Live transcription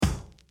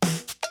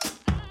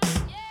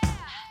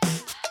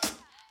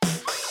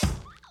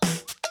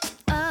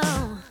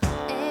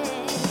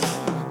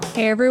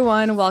Hey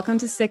everyone, welcome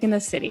to Sick in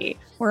the City.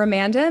 We're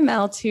Amanda and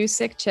Mel, two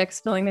sick chicks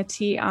spilling the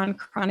tea on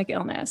chronic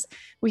illness.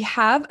 We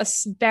have a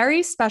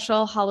very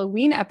special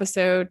Halloween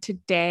episode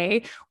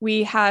today.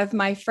 We have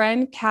my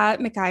friend Kat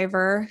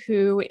McIver,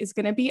 who is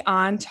going to be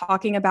on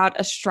talking about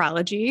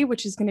astrology,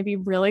 which is going to be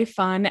really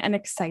fun and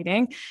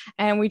exciting.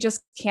 And we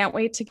just can't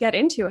wait to get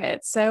into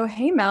it. So,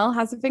 hey Mel,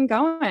 how's it been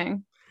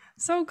going?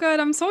 So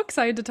good. I'm so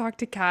excited to talk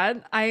to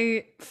Kat.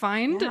 I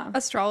find Yeah.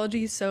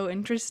 astrology so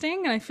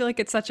interesting, and I feel like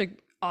it's such an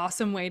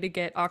awesome way to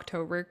get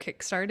October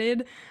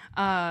kickstarted.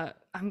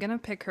 I'm gonna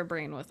pick her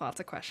brain with lots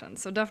of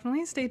questions, so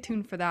definitely stay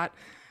tuned for that.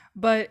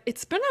 But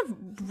it's been a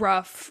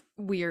rough,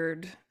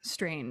 weird,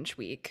 strange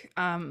week.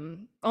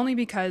 Only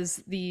because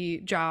the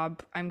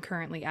job I'm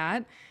currently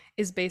at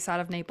is based out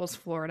of Naples,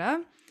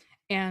 Florida,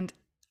 and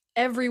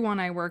everyone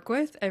I work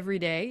with every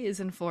day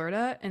is in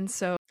Florida, and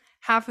so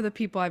half of the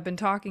people I've been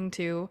talking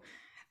to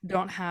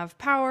don't have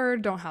power,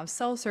 don't have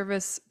cell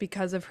service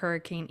because of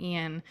Hurricane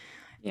Ian.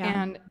 Yeah.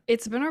 And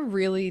it's been a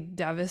really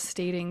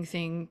devastating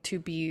thing to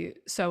be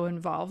so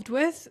involved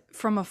with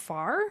from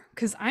afar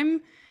because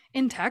I'm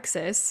in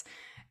Texas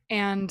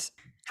and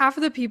half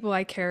of the people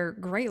I care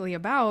greatly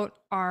about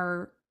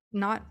are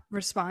not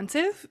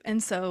responsive.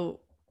 And so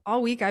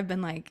all week I've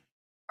been like,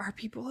 are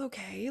people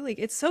okay? Like,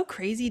 it's so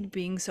crazy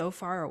being so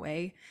far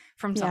away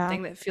from Yeah.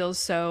 something that feels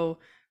so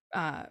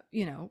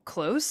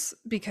close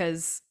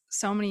because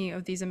so many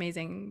of these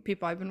amazing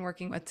people I've been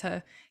working with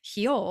to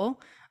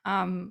heal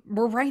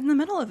were right in the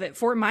middle of it.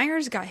 Fort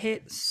Myers got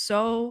hit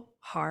so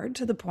hard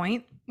to the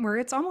point where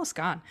it's almost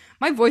gone.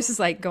 My voice is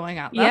like going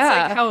out. That's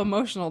like Yeah. how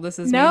emotional this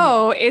has made me.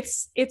 No,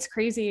 it's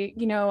crazy.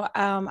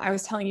 I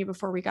was telling you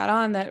before we got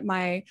on that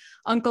my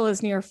uncle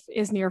is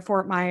near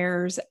Fort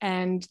Myers,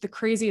 and the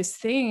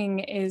craziest thing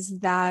is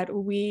that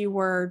we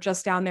were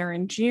just down there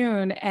in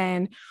June,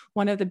 and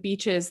one of the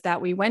beaches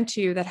that we went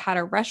to that had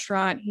a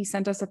restaurant, he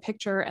sent us a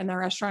picture, and the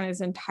restaurant is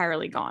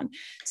entirely gone.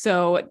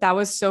 So that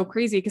was so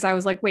crazy because I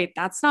was like, wait,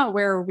 that's not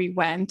where we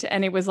went,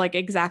 and it was like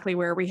exactly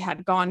where we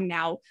had gone.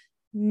 Now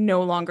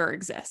no longer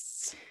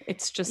exists.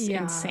 It's just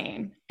Yeah.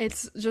 insane.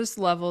 It's just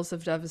levels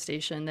of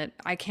devastation that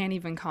I can't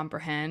even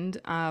comprehend.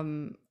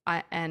 The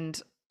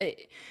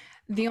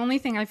only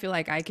thing I feel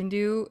like I can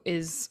do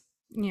is,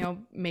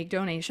 make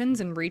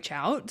donations and reach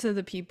out to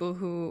the people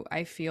who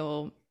I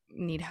feel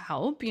need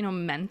help,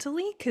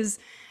 mentally. Cause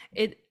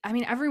I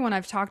mean, everyone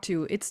I've talked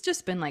to, it's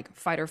just been like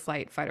fight or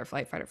flight, fight or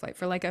flight, fight or flight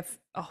for like a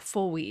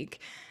full week.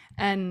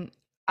 And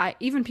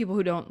even people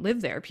who don't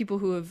live there, people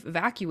who have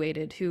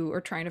evacuated, who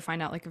are trying to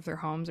find out like if their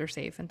homes are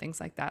safe and things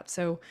like that.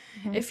 So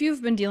Mhm. if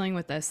you've been dealing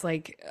with this,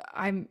 like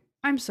I'm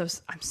so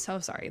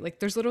sorry. Like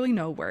there's literally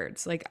no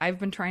words. Like I've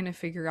been trying to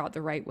figure out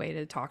the right way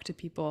to talk to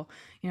people,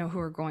 who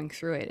are going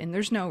through it, and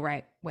there's no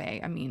right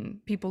way. I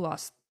mean, people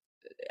lost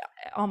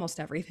almost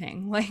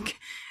everything. Like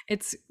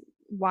it's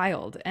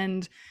wild.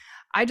 And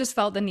I just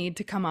felt the need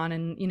to come on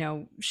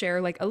and,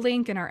 share like a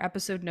link in our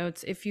episode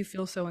notes if you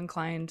feel so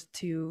inclined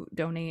to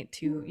donate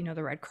to,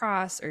 the Red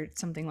Cross or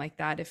something like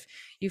that. If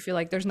you feel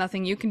like there's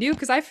nothing you can do,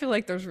 because I feel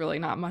like there's really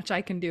not much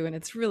I can do. And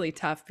it's really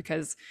tough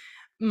because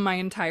my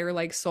entire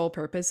like sole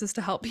purpose is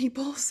to help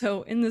people.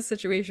 So in this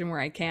situation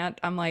where I can't,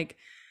 I'm like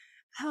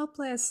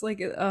helpless.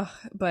 Like, ugh.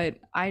 But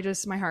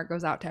my heart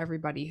goes out to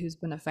everybody who's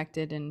been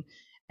affected and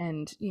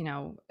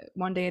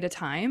one day at a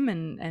time.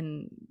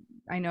 And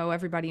I know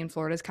everybody in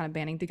Florida is kind of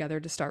banding together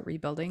to start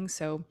rebuilding.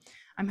 So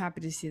I'm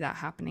happy to see that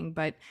happening.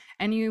 But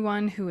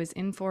anyone who is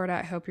in Florida,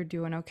 I hope you're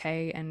doing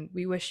okay, and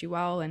we wish you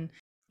well. And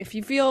if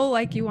you feel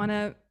like you want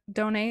to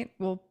donate,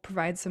 we'll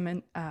provide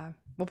some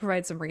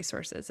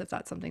resources if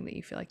that's something that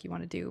you feel like you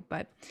want to do.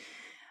 But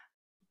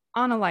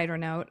on a lighter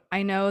note,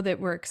 I know that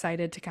we're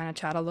excited to kind of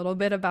chat a little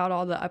bit about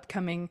all the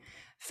upcoming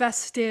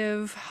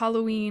festive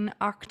Halloween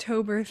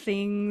October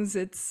things.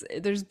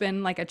 There's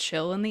been like a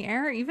chill in the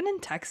air even in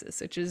Texas,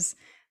 which is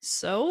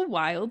so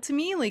wild to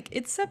me. Like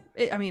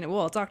I mean,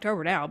 well, it's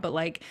October now, but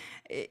like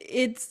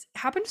it's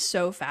happened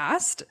so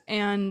fast,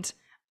 and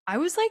I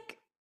was like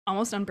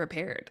almost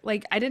unprepared.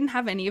 Like I didn't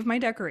have any of my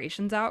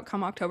decorations out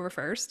come October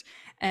 1st,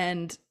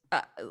 and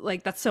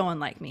like that's so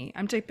unlike me.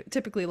 I'm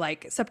typically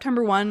like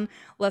September 1,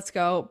 let's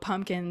go,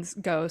 pumpkins,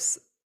 ghosts,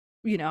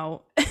 you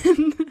know. So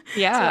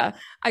Yeah.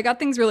 I got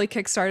things really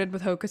kick-started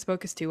with Hocus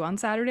Pocus 2 on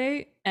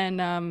Saturday,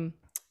 and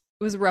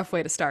it was a rough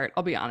way to start,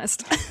 I'll be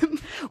honest.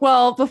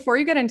 Well, before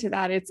you get into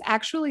that, it's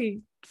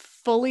actually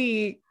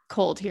fully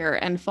cold here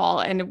and fall.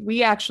 And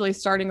we actually,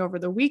 starting over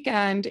the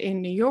weekend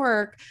in New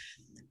York,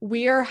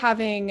 we are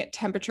having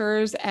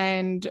temperatures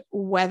and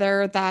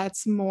weather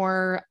that's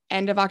more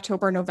end of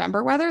October,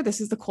 November weather.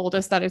 This is the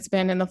coldest that it's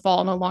been in the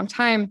fall in a long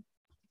time.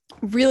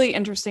 Really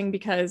interesting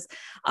because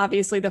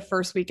obviously the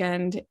first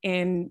weekend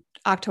in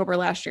October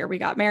last year, we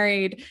got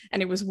married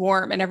and it was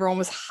warm and everyone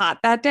was hot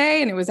that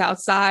day and it was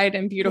outside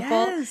and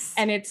beautiful. Yes.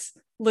 And it's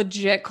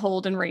legit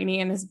cold and rainy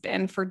and has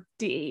been for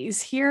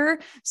days here.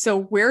 So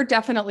we're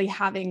definitely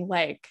having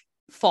like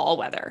fall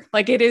weather.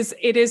 Like it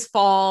is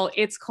fall,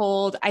 it's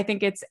cold. I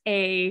think it's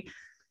a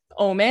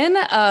omen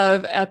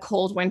of a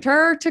cold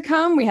winter to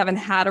come. We haven't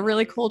had a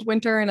really cold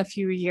winter in a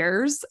few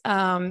years.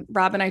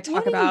 Rob and I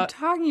talk What are you about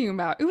talking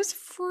about? It was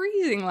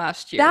freezing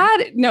last year.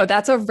 that. No,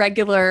 that's a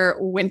regular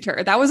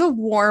winter. That was a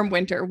warm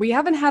winter. We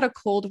haven't had a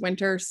cold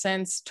winter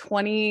since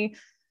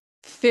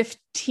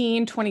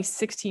 2015,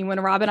 2016. When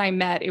Rob and I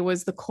met. It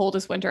was the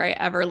coldest winter I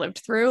ever lived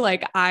through.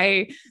 Like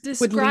I would leave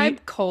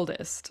Describe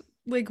coldest.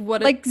 Like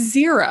what? like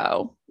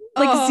zero,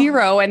 like Oh,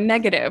 zero and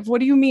negative. What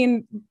do you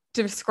mean?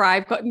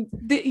 Describe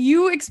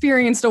you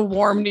experienced a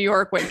warm New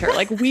York winter.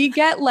 Like we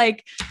get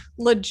like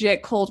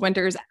legit cold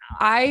winters.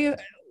 I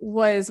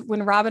was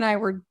when Rob and I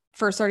were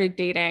first started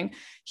dating,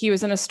 he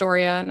was in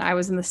Astoria and I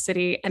was in the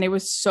city, and it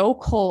was so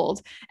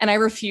cold. And I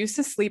refused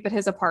to sleep at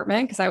his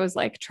apartment because I was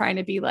like trying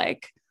to be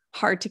like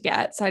hard to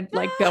get. So I'd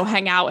like go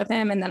hang out with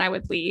him and then I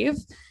would leave.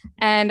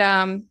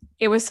 And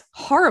it was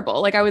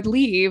horrible. Like I would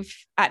leave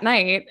at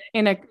night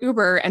in a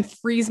Uber and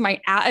freeze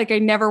like I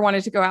never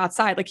wanted to go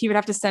outside. Like he would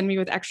have to send me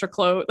with extra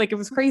clothes. Like it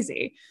was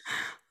crazy.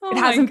 oh It my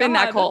hasn't been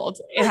that God. cold.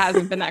 It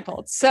hasn't been that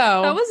cold. That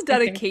So was I think,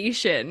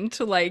 dedication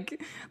to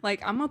like I'm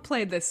gonna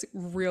play this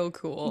real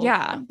cool.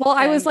 yeah. Well,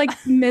 I was And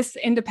like Miss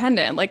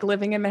Independent, like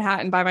living in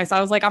Manhattan by myself.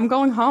 I was like, I'm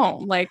going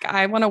home. Like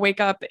I want to wake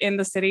up in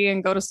the city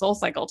and go to Soul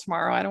Cycle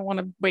tomorrow. I don't want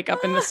to wake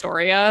up in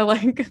Astoria.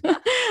 Like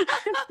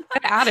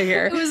get out of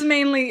here. it was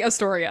mainly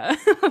Astoria.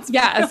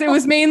 Yes, it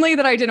was mainly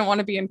that I didn't want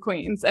to be in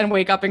Queens and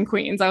wake up in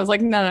Queens. I was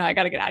like, no, I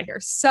got to get out of here.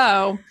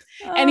 So,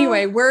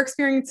 anyway, we're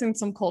experiencing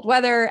some cold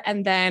weather,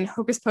 and then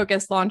Hocus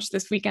Pocus launched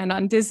this weekend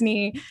on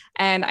Disney,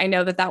 and I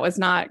know that that was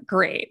not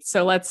great.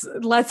 So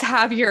let's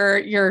have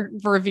your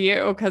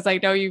review because I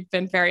know you've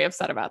been very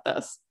upset about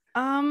this.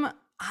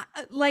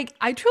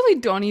 I truly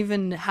don't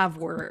even have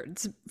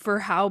words for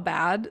how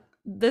bad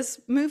this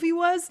movie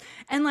was.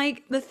 And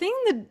like the thing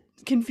that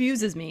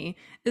confuses me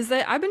is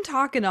that I've been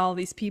talking to all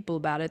these people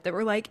about it that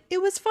were like,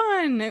 it was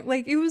fun.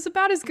 Like it was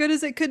about as good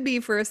as it could be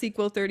for a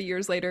sequel 30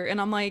 years later. And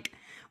I'm like,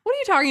 what are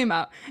you talking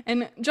about?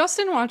 And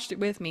Justin watched it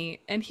with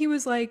me and he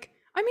was like,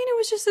 I mean, it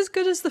was just as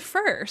good as the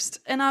first.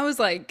 And I was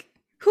like,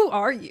 who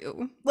are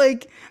you?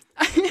 Like,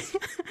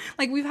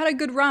 like we've had a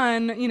good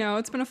run, you know,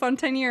 it's been a fun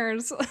 10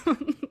 years.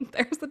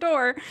 There's the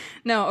door.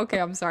 No, okay,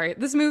 I'm sorry.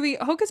 This movie,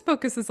 Hocus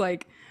Pocus, is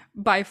like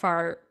by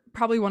far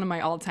probably one of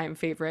my all-time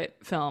favorite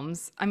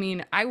films. I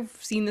mean, I've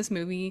seen this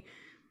movie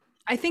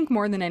I think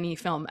more than any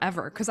film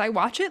ever because I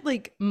watch it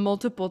like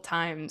multiple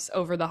times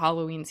over the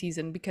Halloween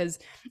season because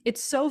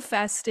it's so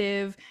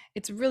festive.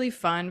 It's really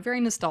fun, very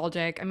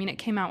nostalgic. I mean, it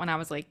came out when I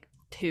was like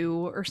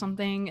 2 or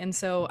something. And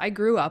so I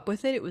grew up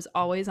with it. It was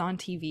always on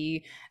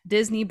TV.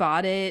 Disney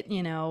bought it,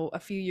 you know, a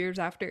few years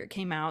after it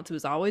came out. So it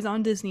was always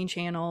on Disney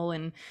Channel.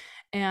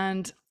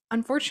 And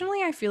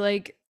unfortunately, I feel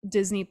like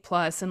Disney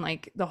Plus and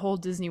like the whole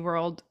Disney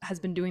World has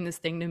been doing this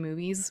thing to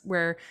movies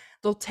where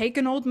they'll take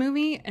an old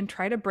movie and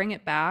try to bring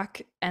it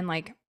back and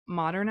like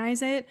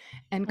modernize it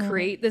and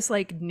create this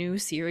like new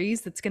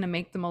series that's going to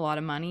make them a lot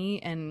of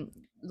money. And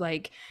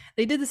like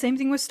they did the same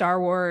thing with Star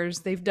Wars.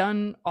 They've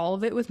done all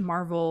of it with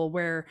Marvel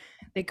where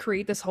they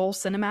create this whole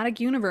cinematic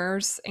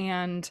universe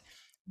and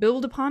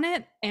build upon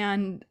it.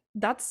 And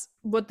that's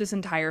what this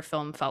entire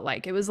film felt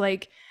like. It was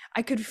like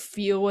I could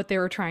feel what they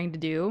were trying to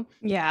do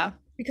Yeah.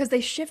 because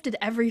they shifted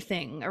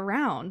everything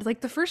around.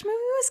 Like the first movie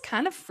was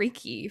kind of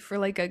freaky for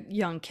like a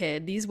young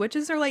kid. These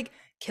witches are like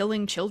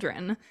killing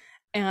children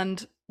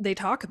and they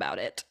talk about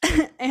it.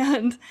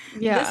 And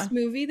Yeah. this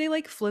movie, they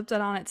like flipped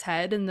it on its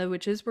head and the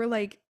witches were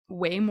like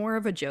way more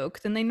of a joke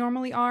than they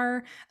normally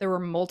are. There were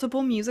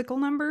multiple musical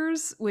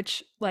numbers,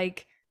 which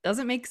like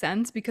doesn't make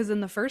sense because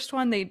in the first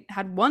one they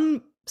had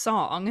one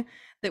song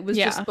that was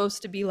just Yeah.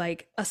 supposed to be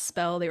like a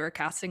spell they were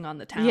casting on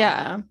the town.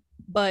 Yeah.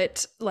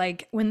 But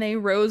like when they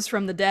rose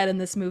from the dead in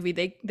this movie,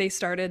 they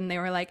started and they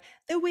were like,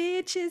 the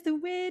witches, the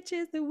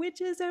witches, the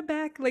witches are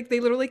back. Like they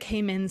literally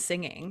came in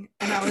singing.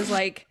 And I was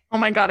like, Oh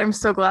my God, I'm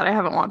so glad I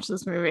haven't watched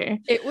this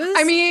movie. it was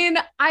I mean,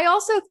 I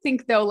also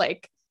think though,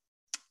 like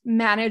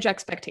manage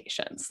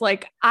expectations.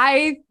 Like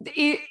I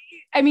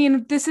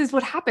mean, this is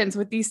what happens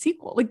with these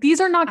sequels. Like these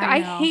are not, I I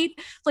know. hate,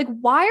 like,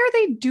 why are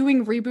they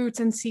doing reboots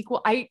and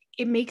sequel?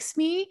 It makes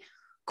me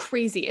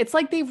crazy. It's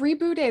like when they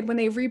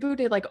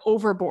rebooted like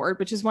Overboard,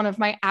 which is one of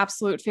my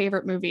absolute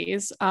favorite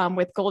movies,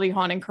 with Goldie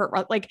Hawn and Kurt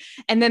Russell, like,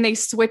 and then they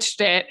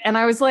switched it and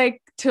I was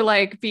like, to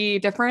like be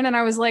different. And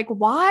I was like,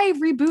 why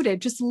reboot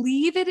it? Just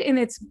leave it in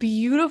its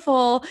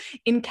beautiful,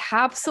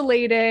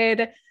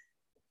 encapsulated,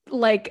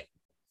 like,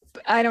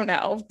 I don't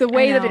know, the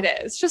way that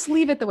it is. Just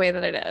leave it the way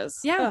that it is.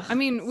 Yeah. Ugh, I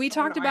mean, we so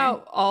talked annoying.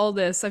 about all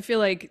this. I feel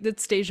like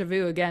it's deja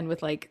vu again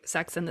with like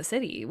Sex and the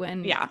City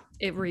when Yeah.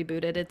 it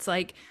rebooted. It's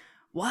like,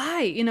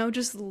 why? You know,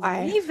 just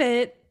Why? leave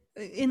it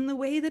in the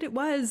way that it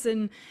was.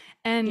 And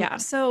Yeah.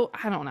 so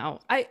I don't know.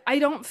 I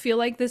don't feel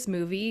like this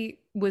movie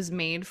was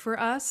made for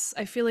us.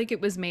 I feel like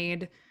it was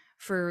made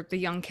for the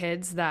young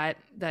kids that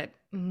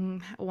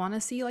want to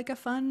see like a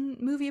fun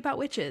movie about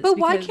witches. But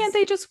why can't because-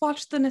 they just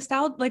watch the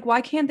nostalgia? Like,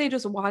 why can't they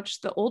just watch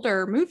the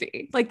older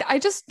movie? Like, I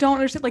just don't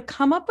understand. Like,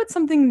 come up with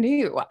something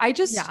new.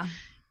 Yeah.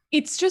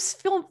 it's just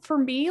feel for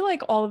me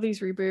like all of these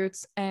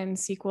reboots and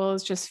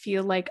sequels just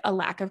feel like a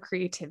lack of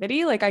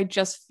creativity. Like I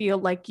just feel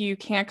like you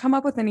can't come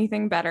up with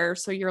anything better.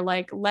 So you're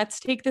like, let's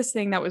take this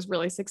thing that was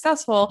really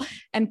successful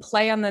and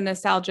play on the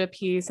nostalgia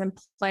piece and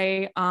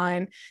play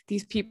on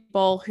these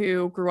people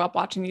who grew up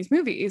watching these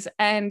movies.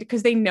 And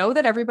because they know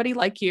that everybody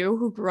like you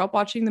who grew up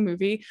watching the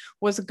movie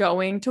was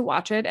going to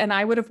watch it. And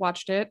I would have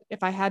watched it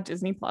if I had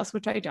Disney Plus,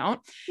 which I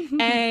don't.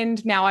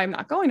 And now I'm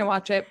not going to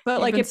watch it, but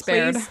You've like been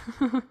spared.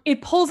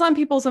 it pulls on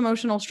people's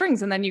emotional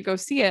strings. And then you go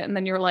see it and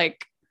then you're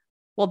like,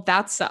 well,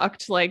 that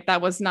sucked. Like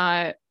that was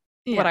not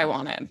what I Yeah.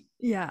 wanted.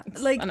 Yeah.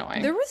 It's Like there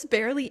annoying. was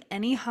barely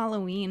any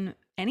Halloween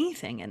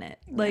anything in it.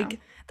 Yeah. Like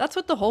that's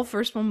what the whole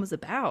first one was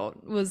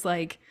about, was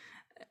like,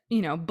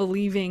 you know,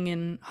 believing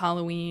in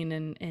Halloween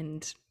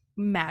and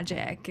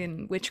magic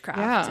and witchcraft,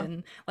 Yeah.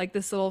 and like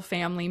this little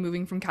family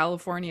moving from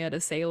California to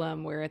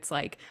Salem where it's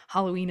like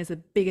Halloween is the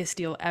biggest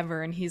deal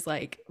ever, and he's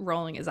like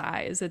rolling his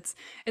eyes. It's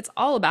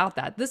all about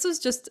that. This was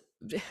just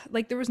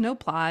like there was no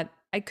plot.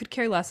 I could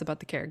care less about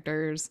the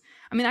characters.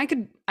 I mean, I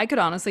could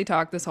honestly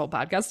talk this whole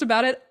podcast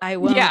about it. I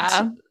won't. Yeah.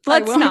 I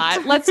Let's won't.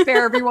 not. Let's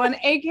spare everyone.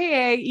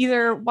 AKA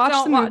either watch the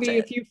Don't watch movie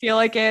if it. you feel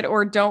like it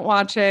or don't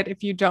watch it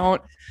if you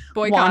don't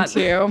want Boycott.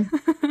 to.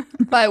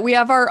 But we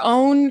have our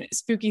own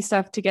spooky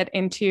stuff to get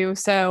into.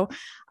 So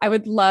I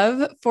would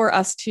love for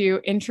us to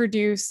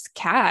introduce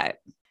Kat.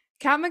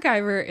 Kat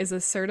McIver is a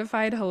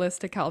certified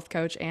holistic health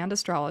coach and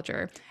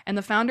astrologer, and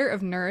the founder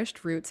of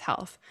Nourished Roots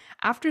Health.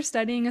 After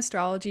studying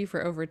astrology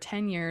for over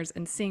 10 years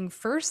and seeing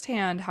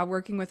firsthand how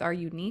working with our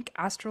unique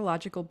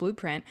astrological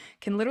blueprint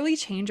can literally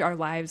change our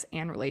lives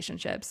and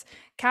relationships,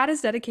 Kat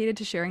is dedicated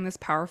to sharing this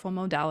powerful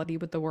modality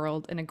with the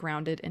world in a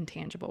grounded and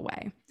tangible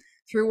way.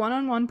 Through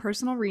one-on-one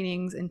personal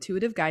readings,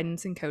 intuitive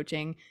guidance, and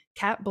coaching,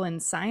 Kat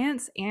blends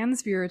science and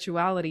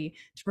spirituality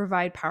to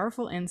provide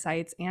powerful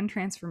insights and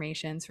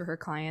transformations for her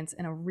clients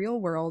in a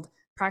real-world,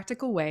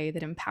 practical way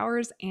that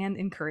empowers and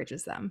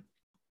encourages them.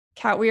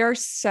 Kat, we are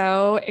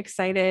so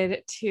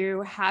excited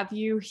to have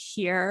you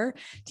here.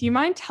 Do you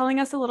mind telling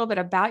us a little bit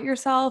about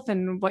yourself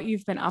and what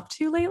you've been up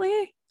to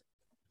lately?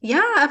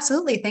 Yeah,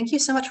 absolutely. Thank you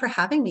so much for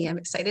having me. I'm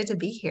excited to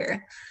be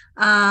here.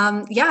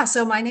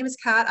 So my name is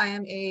Kat. I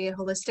am a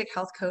holistic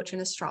health coach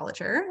and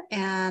astrologer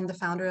and the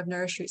founder of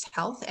Nourish Roots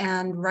Health.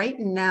 And right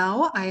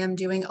now I am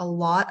doing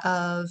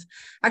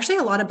actually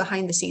a lot of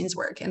behind the scenes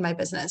work in my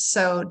business.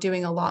 So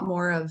doing a lot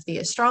more of the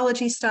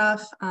astrology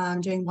stuff,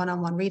 doing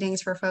one-on-one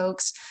readings for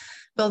folks,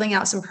 building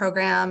out some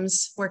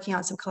programs, working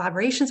on some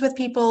collaborations with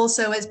people.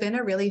 So it's been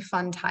a really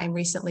fun time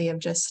recently of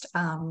just,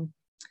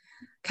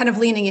 kind of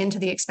leaning into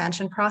the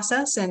expansion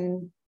process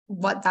and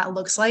what that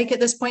looks like at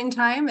this point in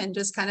time and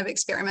just kind of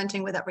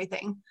experimenting with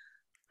everything.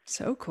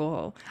 So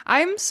cool.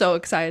 I'm so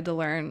excited to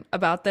learn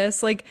about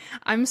this. Like,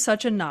 I'm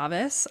such a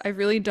novice. I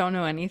really don't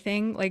know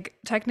anything. Like,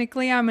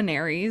 technically, I'm an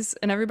Aries,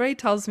 and everybody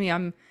tells me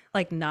I'm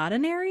like not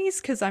an Aries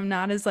because I'm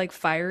not as like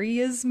fiery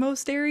as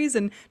most Aries.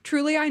 And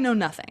truly, I know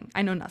nothing.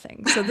 I know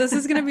nothing. So, this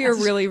is going to be a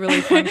really,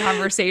 really fun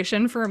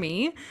conversation for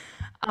me.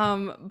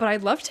 But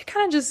I'd love to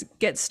kind of just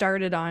get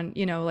started on,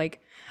 you know, like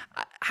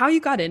how you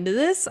got into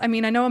this. I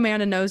mean, I know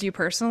Amanda knows you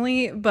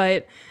personally,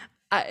 but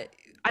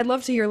I'd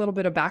love to hear a little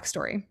bit of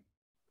backstory.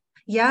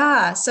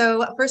 Yeah.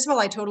 So first of all,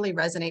 I totally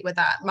resonate with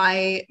that.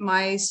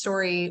 My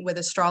story with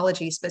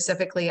astrology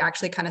specifically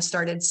actually kind of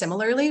started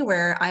similarly,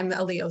 where I'm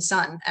a Leo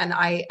sun, and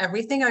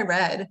everything I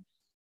read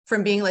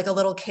from being like a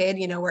little kid,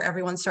 you know, where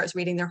everyone starts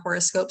reading their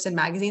horoscopes and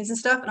magazines and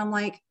stuff, and I'm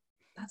like,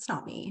 that's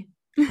not me.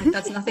 Like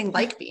that's nothing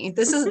like me.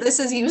 This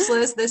is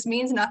useless. This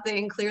means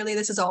nothing. Clearly,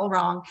 this is all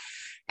wrong.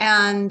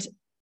 And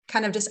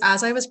kind of just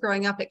as I was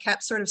growing up, it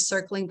kept sort of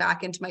circling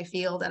back into my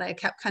field, and I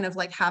kept kind of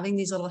like having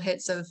these little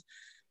hits of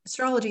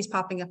astrology's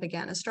popping up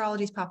again,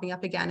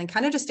 and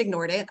kind of just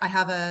ignored it. I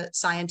have a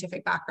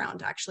scientific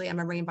background, actually. I'm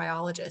a marine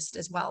biologist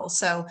as well.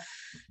 So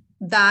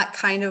that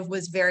kind of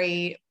was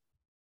very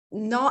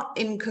not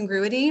in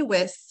congruity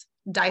with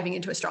diving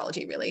into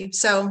astrology, really.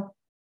 So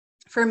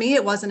for me,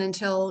 it wasn't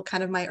until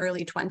kind of my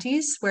early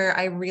 20s where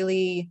I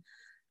really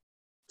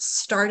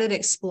started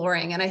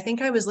exploring. And I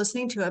think I was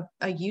listening to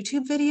a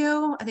YouTube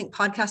video. I think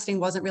podcasting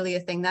wasn't really a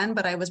thing then,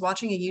 but I was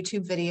watching a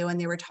YouTube video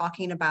and they were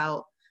talking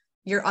about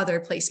your other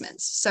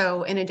placements.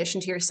 So in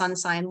addition to your sun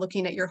sign,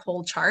 looking at your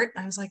whole chart,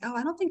 I was like, oh,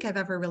 I don't think I've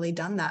ever really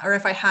done that. Or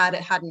if I had,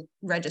 it hadn't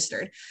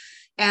registered.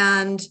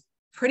 And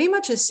pretty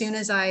much as soon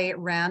as I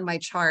ran my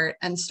chart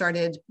and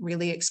started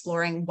really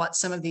exploring what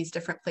some of these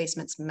different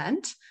placements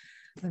meant,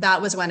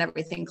 that was when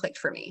everything clicked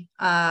for me.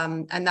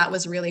 And that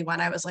was really when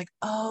I was like,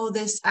 oh,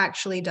 this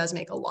actually does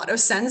make a lot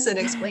of sense. It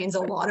explains a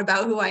lot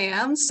about who I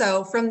am.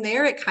 So from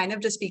there, it kind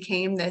of just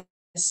became this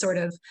sort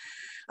of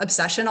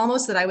obsession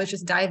almost that I was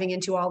just diving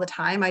into all the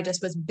time. I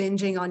just was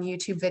binging on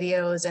YouTube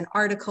videos and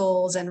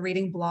articles and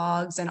reading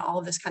blogs and all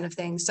of this kind of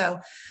thing. So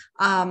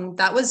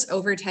that was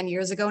over 10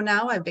 years ago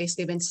now. I've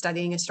basically been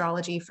studying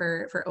astrology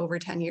for over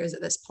 10 years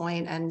at this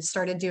point, and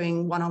started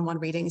doing one-on-one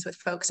readings with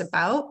folks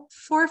about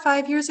 4 or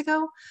 5 years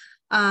ago.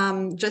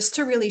 Just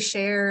to really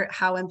share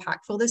how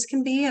impactful this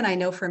can be. And I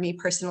know for me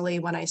personally,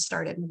 when I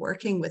started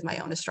working with my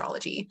own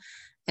astrology,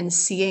 and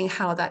seeing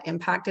how that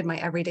impacted my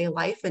everyday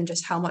life and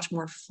just how much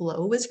more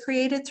flow was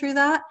created through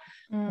that,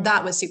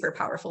 that was super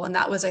powerful. And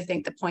that was, I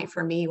think, the point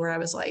for me where I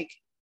was like,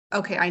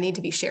 okay, I need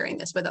to be sharing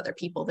this with other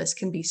people. This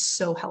can be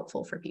so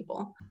helpful for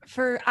people.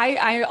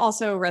 I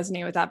also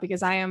resonate with that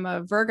because I am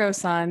a Virgo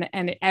sun,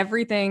 and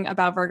everything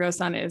about Virgo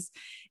sun is,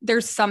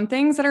 there's some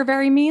things that are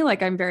very me,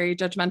 like I'm very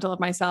judgmental of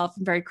myself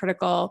and very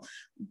critical,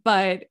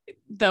 but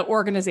the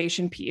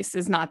organization piece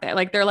is not there.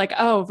 Like they're like,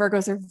 oh,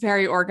 Virgos are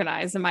very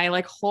organized, and my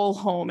like whole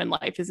home and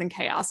life is in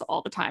chaos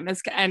all the time.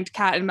 And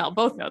Kat and Mel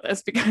both know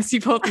this because you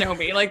both know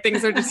me. Like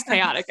things are just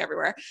chaotic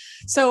everywhere.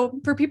 So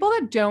for people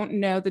that don't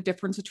know the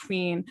difference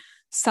between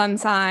sun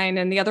sign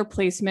and the other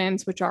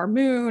placements, which are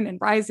moon and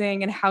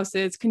rising and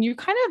houses, can you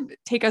kind of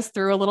take us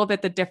through a little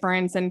bit the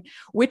difference and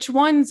which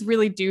ones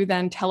really do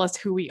then tell us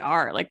who we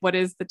are? Like, what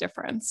is the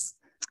difference?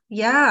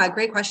 Yeah,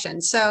 great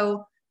question.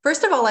 So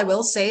first of all, I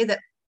will say that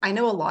I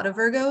know a lot of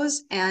Virgos,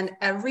 and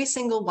every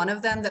single one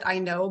of them that I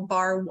know,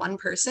 bar one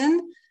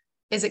person,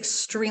 is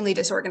extremely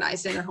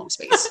disorganized in their home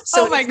space.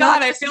 So oh my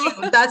God, I feel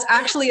that's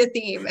actually a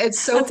theme. It's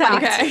so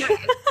funny. Okay.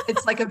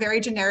 It's like a very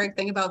generic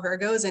thing about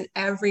Virgos, and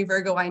every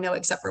Virgo I know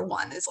except for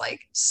one is like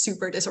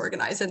super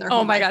disorganized in their home.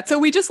 Oh my God. So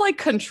we just like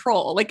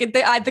control, like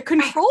the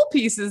control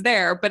piece is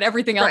there, but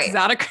everything else is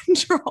out of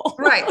control.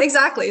 Right.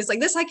 Exactly. It's like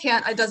this, I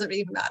can't, it doesn't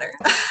even matter.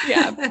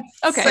 Yeah.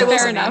 Okay. So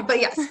fair enough.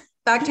 But yes,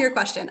 back to your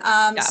question.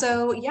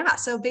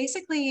 So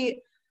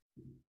basically,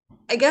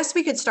 I guess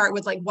we could start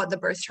with like what the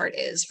birth chart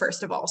is,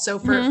 first of all. So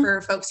for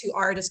folks who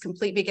are just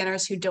complete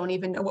beginners who don't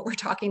even know what we're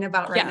talking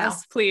about right now.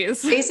 Yes,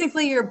 please.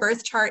 Basically, your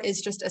birth chart is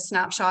just a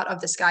snapshot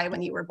of the sky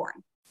when you were born.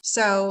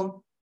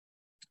 So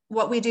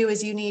what we do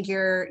is you need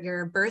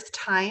your birth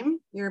time,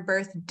 your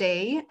birth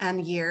day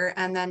and year,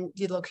 and then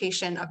the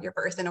location of your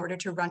birth in order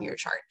to run your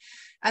chart.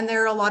 And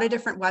there are a lot of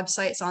different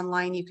websites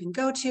online you can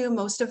go to.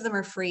 Most of them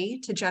are free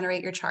to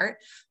generate your chart.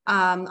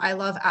 I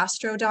love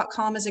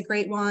astro.com is a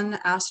great one.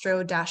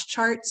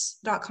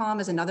 Astro-charts.com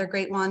is another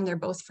great one. They're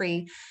both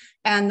free.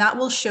 And that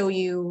will show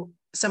you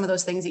some of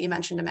those things that you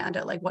mentioned,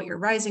 Amanda, like what your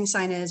rising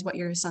sign is, what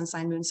your sun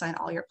sign, moon sign,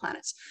 all your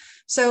planets.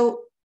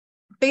 So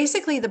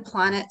basically the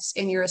planets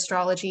in your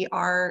astrology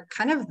are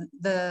kind of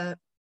the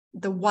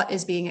what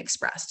is being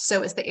expressed.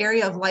 So it's the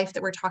area of life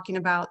that we're talking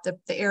about, the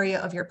area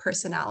of your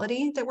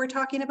personality that we're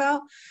talking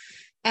about.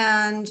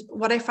 And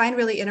what I find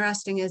really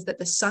interesting is that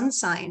the sun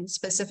sign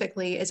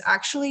specifically is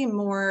actually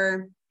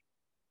more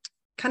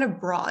kind of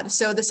broad.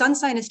 So the sun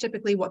sign is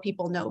typically what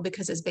people know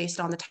because it's based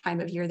on the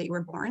time of year that you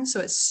were born. So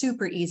it's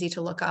super easy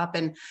to look up.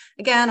 And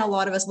again, a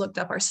lot of us looked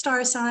up our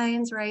star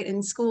signs, right,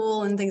 in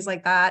school and things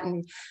like that,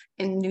 and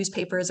in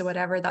newspapers or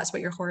whatever. That's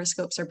what your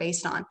horoscopes are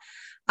based on.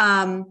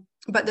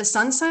 But the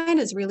sun sign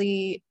is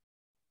really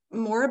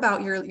more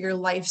about your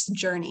life's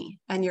journey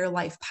and your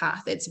life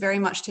path. It's very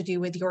much to do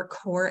with your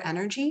core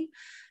energy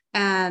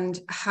and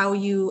how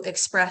you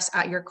express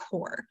at your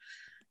core.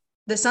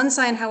 The sun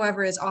sign,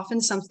 however, is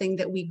often something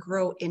that we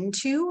grow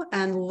into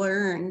and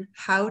learn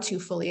how to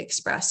fully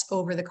express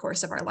over the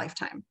course of our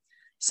lifetime.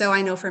 So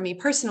I know for me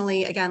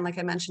personally, again, like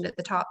I mentioned at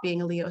the top,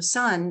 being a Leo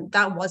sun,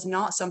 that was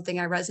not something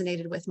I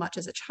resonated with much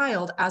as a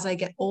child. As I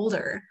get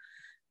older,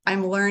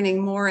 I'm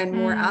learning more and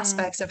more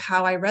aspects of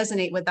how I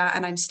resonate with that.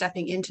 And I'm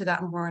stepping into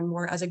that more and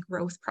more as a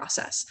growth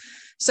process.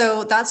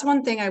 So that's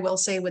one thing I will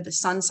say with the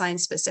sun sign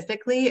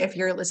specifically. If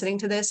you're listening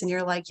to this and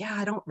you're like, yeah,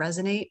 I don't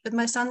resonate with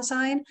my sun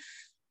sign,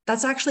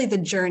 that's actually the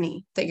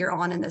journey that you're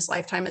on in this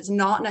lifetime. It's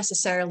not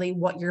necessarily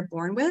what you're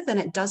born with. And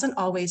it doesn't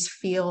always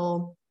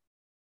feel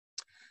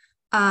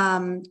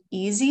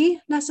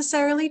easy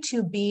necessarily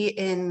to be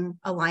in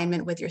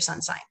alignment with your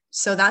sun sign.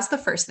 So that's the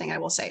first thing I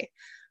will say.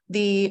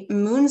 The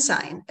moon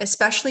sign,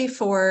 especially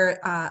for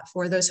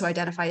those who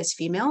identify as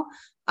female,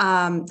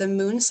 the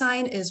moon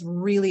sign is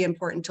really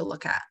important to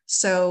look at.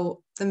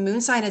 So the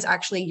moon sign is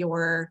actually you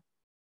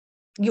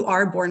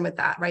are born with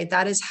that, right?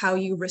 That is how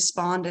you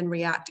respond and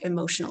react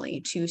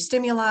emotionally to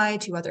stimuli,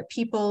 to other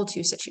people,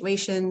 to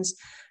situations.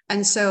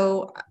 And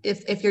so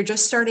if you're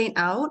just starting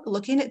out,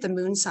 looking at the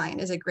moon sign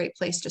is a great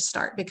place to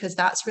start, because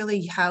that's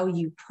really how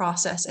you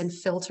process and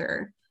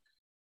filter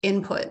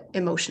input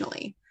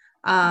emotionally.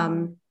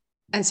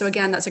 And so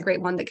again, that's a great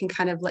one that can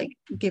kind of like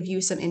give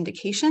you some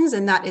indications.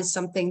 And that is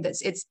something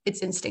that's it's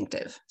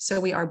instinctive.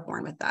 So we are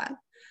born with that.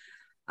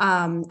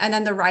 And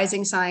then the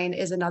rising sign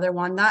is another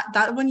one.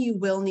 That one you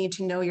will need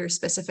to know your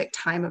specific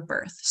time of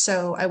birth.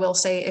 So I will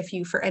say, if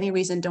you for any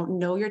reason don't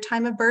know your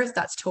time of birth,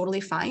 that's totally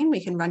fine.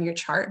 We can run your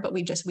chart, but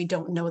we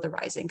don't know the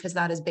rising, because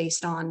that is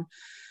based on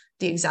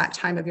the exact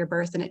time of your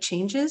birth, and it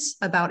changes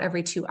about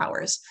every 2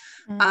 hours.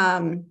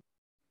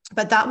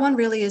 But that one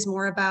really is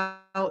more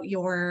about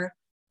your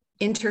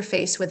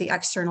interface with the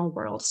external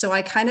world. So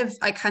I kind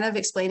of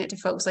explain it to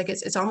folks like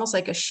it's almost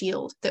like a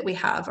shield that we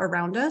have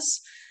around us.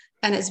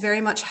 And it's very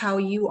much how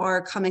you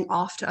are coming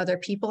off to other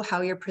people,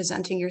 how you're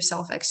presenting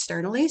yourself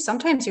externally.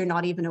 Sometimes you're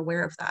not even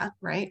aware of that,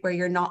 right? Where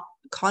you're not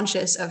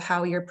conscious of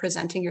how you're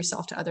presenting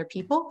yourself to other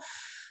people.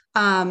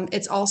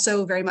 It's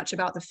also very much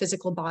about the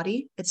physical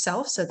body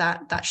itself. So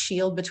that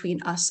shield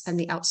between us and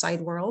the outside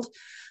world.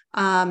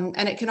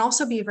 And it can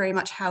also be very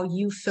much how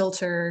you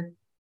filter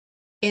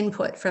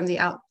input from the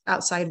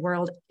outside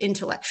world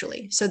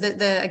intellectually. So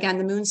again,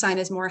 the moon sign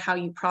is more how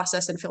you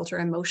process and filter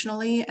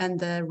emotionally, and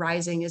the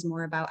rising is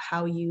more about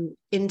how you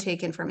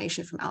intake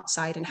information from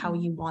outside and how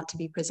you want to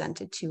be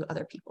presented to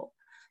other people.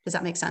 Does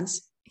that make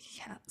sense?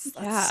 Yes,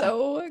 that's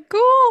so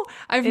cool.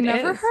 I've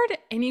never is. heard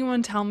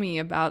anyone tell me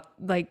about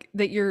like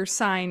that your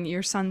sign,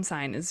 your sun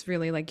sign is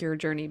really like your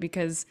journey,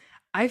 because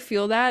I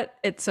feel that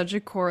it's such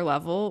a core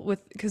level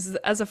with, because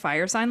as a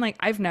fire sign, like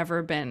I've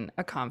never been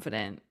a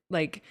confident,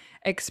 like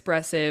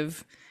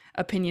expressive,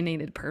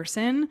 opinionated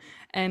person.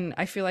 And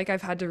I feel like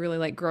I've had to really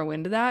like grow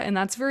into that. And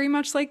that's very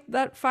much like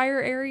that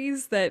fire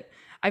Aries that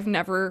I've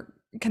never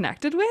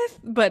connected with.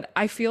 But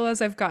I feel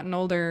as I've gotten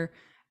older,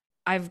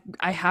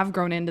 I have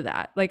grown into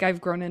that. Like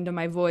I've grown into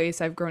my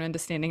voice, I've grown into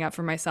standing up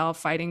for myself,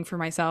 fighting for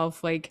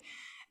myself, like,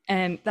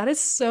 and that is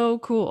so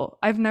cool.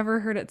 I've never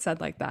heard it said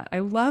like that. I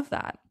love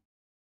that.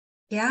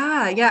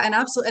 Yeah, yeah, and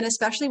absolutely, and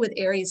especially with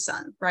Aries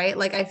sun, right?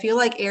 Like I feel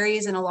like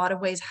Aries in a lot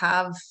of ways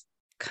have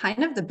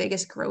kind of the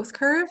biggest growth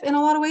curve in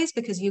a lot of ways,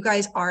 because you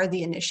guys are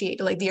the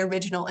initiator, like the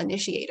original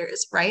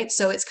initiators, right?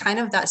 So it's kind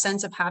of that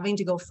sense of having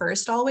to go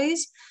first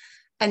always,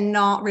 and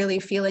not really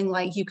feeling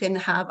like you can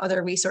have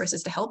other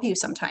resources to help you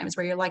sometimes,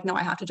 where you're like, no,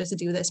 I have to just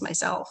do this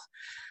myself.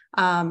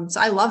 So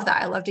I love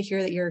that. I love to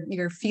hear that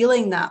you're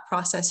feeling that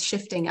process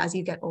shifting as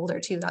you get older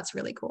too. That's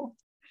really cool.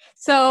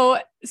 So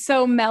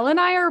Mel and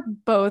I are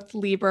both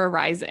Libra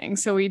rising.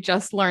 So we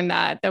just learned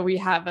that we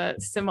have a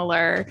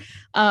similar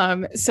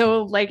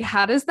so like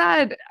how does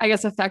that, I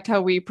guess, affect how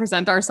we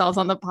present ourselves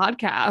on the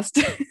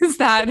podcast? Is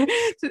that,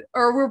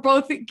 or we're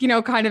both,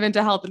 kind of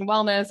into health and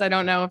wellness. I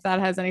don't know if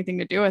that has anything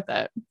to do with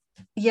it.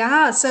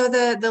 Yeah, so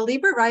the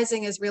Libra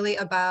rising is really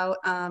about,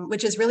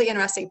 which is really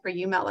interesting for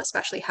you, Mel,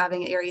 especially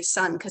having Aries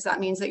sun, because that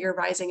means that your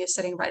rising is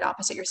sitting right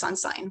opposite your sun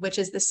sign, which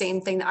is the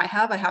same thing that I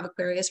have. I have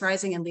Aquarius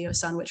rising and Leo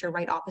sun, which are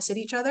right opposite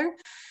each other.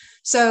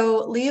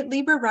 So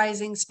Libra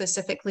rising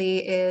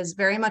specifically is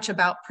very much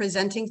about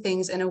presenting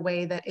things in a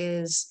way that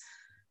is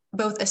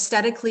both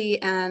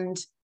aesthetically and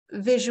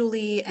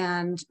visually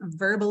and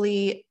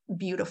verbally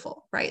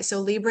beautiful, right? So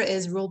Libra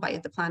is ruled by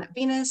the planet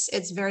Venus.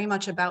 It's very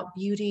much about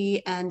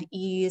beauty and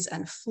ease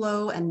and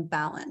flow and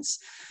balance.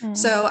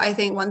 So I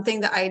think one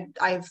thing that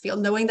I feel,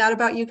 knowing that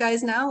about you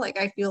guys now, like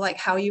I feel like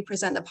how you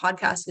present the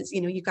podcast is,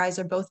 you guys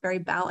are both very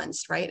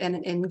balanced, right?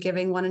 And in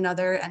giving one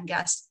another and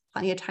guests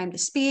plenty of time to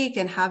speak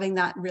and having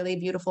that really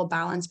beautiful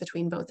balance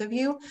between both of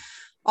you.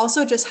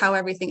 Also just how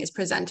everything is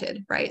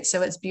presented, right?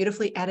 So it's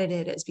beautifully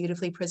edited, it's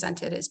beautifully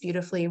presented, it's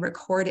beautifully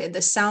recorded,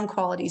 the sound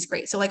quality is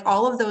great. So like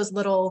all of those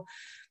little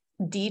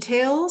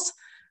details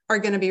are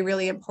going to be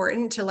really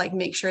important to like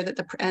make sure that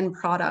the end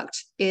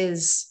product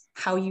is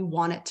how you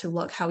want it to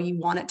look, how you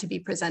want it to be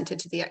presented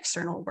to the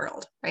external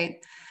world,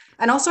 right?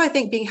 And also I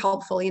think being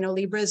helpful,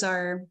 Libras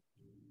are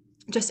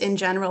just in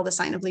general, the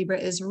sign of Libra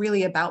is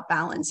really about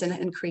balance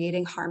and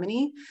creating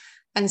harmony.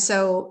 And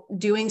so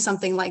doing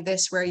something like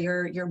this, where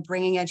you're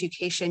bringing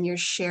education, you're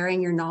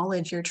sharing your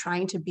knowledge, you're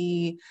trying to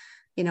be,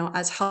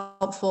 as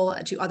helpful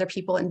to other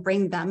people and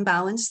bring them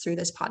balance through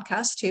this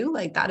podcast too.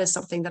 Like that is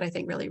something that I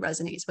think really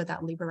resonates with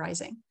that Libra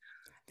rising.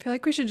 I feel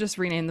like we should just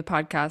rename the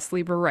podcast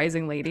Libra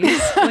Rising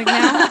Ladies. Like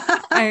now,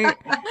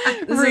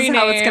 this is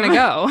how it's going to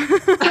go.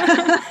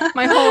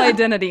 My whole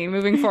identity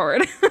moving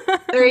forward.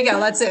 There you go.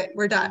 That's it.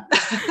 We're done.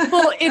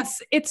 Well,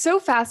 it's so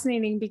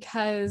fascinating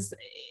because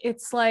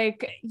it's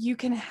like you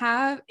can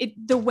have it,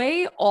 the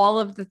way all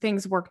of the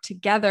things work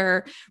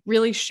together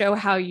really show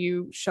how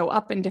you show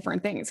up in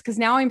different things. Because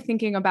now I'm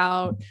thinking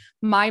about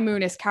my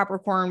moon is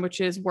Capricorn,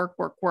 which is work,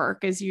 work,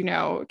 work. As you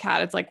know,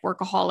 Kat, it's like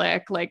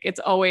workaholic, like it's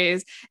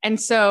always.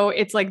 And so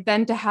it's like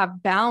then to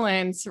have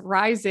balance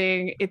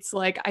rising, it's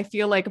like I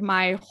feel like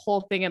my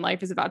whole thing in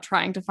life is about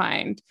trying to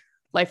find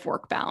life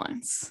work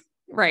balance.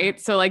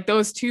 Right. So like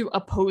those two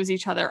oppose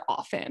each other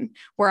often,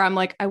 where I'm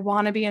like, I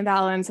want to be in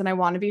balance and I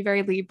want to be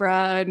very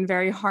Libra and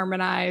very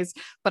harmonized,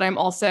 but I'm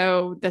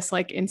also this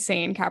like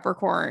insane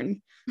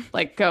Capricorn,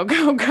 like go,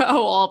 go,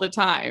 go all the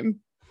time.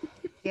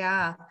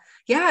 Yeah.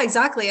 Yeah,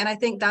 exactly. And I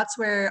think that's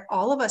where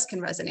all of us can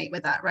resonate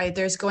with that, right?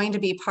 There's going to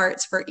be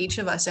parts for each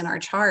of us in our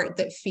chart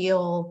that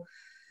feel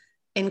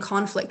in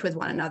conflict with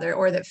one another,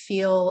 or that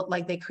feel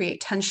like they create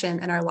tension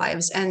in our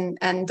lives. And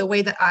the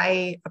way that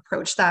I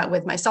approach that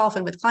with myself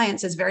and with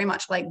clients is very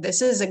much like,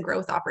 this is a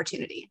growth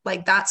opportunity.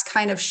 Like that's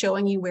kind of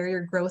showing you where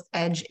your growth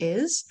edge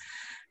is,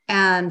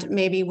 and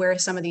maybe where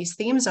some of these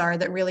themes are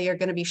that really are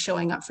going to be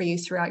showing up for you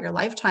throughout your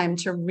lifetime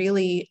to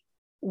really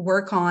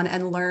work on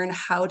and learn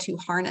how to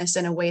harness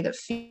in a way that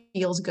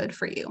feels good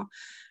for you.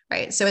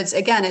 Right. So it's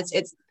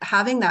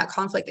having that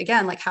conflict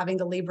again, like having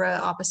the Libra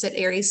opposite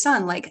Aries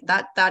sun, like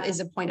that is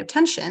a point of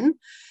tension.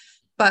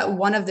 But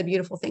one of the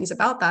beautiful things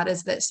about that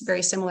is that it's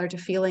very similar to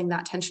feeling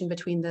that tension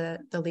between the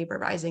Libra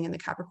rising and the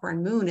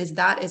Capricorn moon, is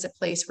that is a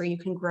place where you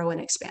can grow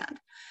and expand.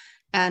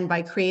 And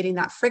by creating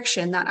that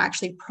friction, that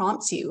actually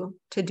prompts you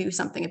to do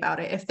something about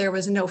it. If there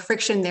was no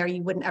friction there,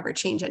 you wouldn't ever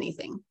change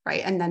anything.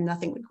 Right. And then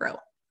nothing would grow.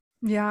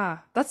 Yeah,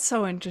 that's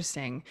so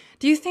interesting.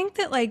 Do you think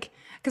that like,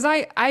 because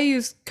I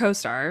use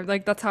CoStar,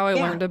 like that's how I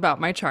Yeah. learned about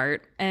my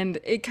chart, and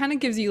it kind of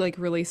gives you like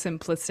really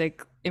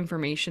simplistic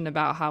information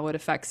about how it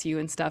affects you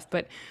and stuff.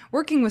 But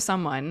working with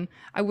someone,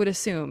 I would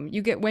assume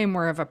you get way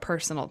more of a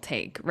personal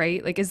take,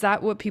 right? Like, is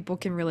that what people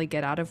can really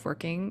get out of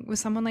working with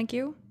someone like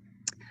you?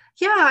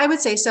 Yeah, I would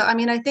say so. I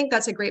mean, I think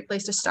that's a great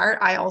place to start.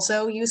 I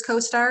also use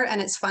CoStar,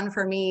 and it's fun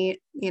for me,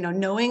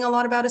 knowing a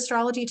lot about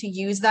astrology to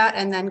use that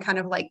and then kind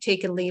of like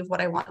take and leave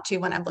what I want to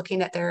when I'm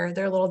looking at their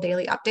little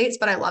daily updates.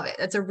 But I love it.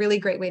 It's a really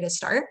great way to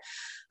start.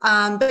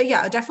 But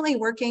yeah, definitely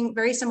working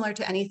very similar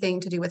to anything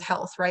to do with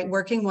health, right?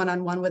 Working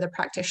one-on-one with a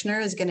practitioner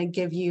is going to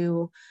give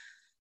you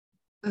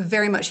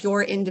very much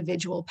your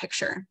individual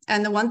picture.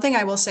 And the one thing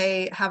I will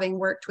say, having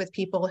worked with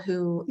people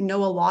who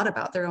know a lot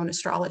about their own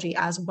astrology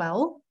as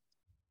well,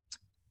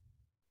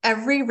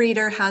 every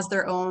reader has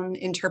their own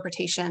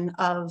interpretation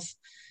of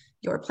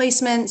your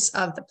placements,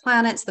 of the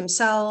planets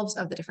themselves,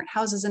 of the different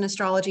houses in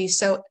astrology.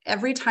 So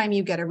every time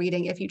you get a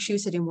reading, if you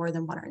choose to do more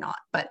than one or not,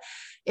 but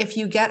if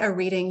you get a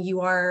reading,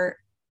 you are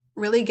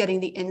really getting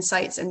the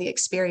insights and the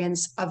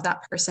experience of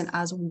that person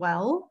as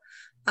well,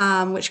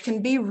 which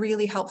can be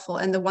really helpful.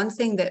 And the one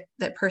thing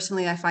that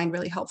personally I find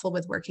really helpful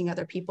with working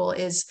other people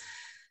is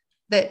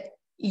that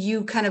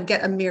you kind of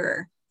get a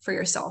mirror for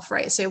yourself,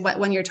 right? So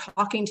when you're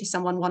talking to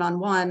someone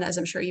one-on-one, as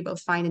I'm sure you both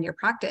find in your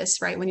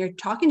practice, right? When you're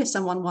talking to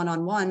someone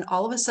one-on-one,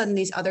 all of a sudden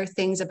these other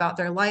things about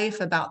their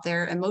life, about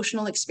their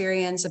emotional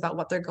experience, about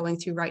what they're going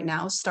through right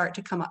now start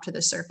to come up to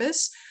the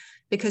surface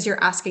because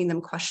you're asking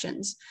them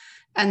questions.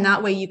 And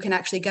that way you can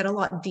actually get a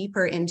lot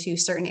deeper into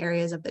certain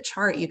areas of the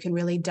chart. You can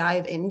really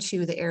dive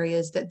into the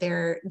areas that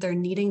they're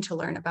needing to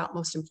learn about,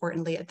 most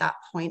importantly at that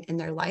point in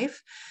their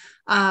life.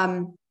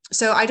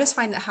 So I just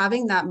find that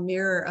having that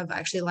mirror of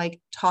actually like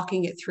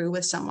talking it through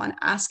with someone,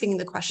 asking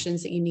the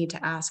questions that you need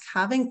to ask,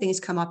 having things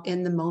come up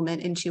in the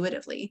moment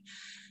intuitively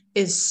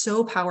is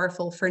so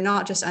powerful for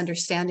not just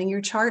understanding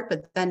your chart,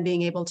 but then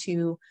being able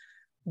to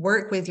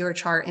work with your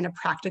chart in a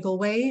practical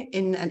way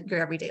in your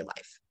everyday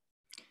life.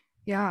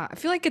 Yeah, I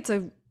feel like it's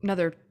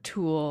another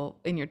tool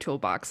in your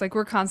toolbox. Like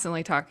we're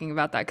constantly talking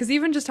about that because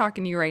even just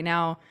talking to you right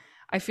now,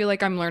 I feel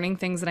like I'm learning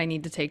things that I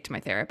need to take to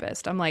my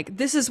therapist. I'm like,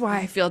 this is why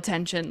I feel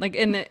tension. Like,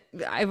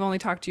 I've only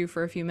talked to you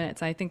for a few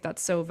minutes. And I think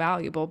that's so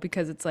valuable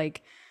because it's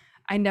like,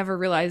 I never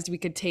realized we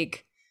could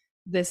take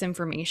this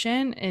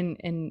information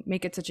and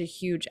make it such a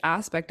huge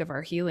aspect of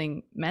our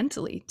healing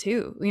mentally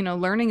too. You know,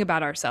 learning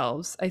about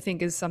ourselves, I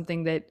think is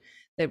something that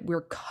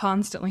we're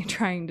constantly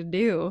trying to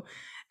do.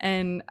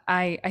 And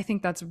I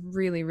think that's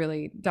really,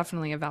 really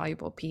definitely a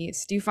valuable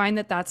piece. Do you find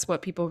that that's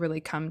what people really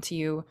come to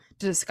you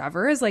to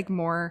discover is like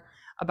more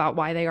about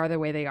why they are the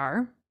way they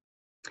are?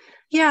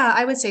 Yeah,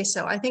 I would say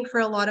so. I think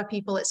for a lot of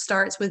people, it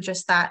starts with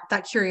just that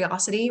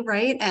curiosity,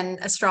 right? And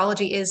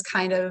astrology is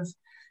kind of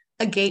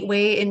a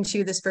gateway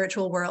into the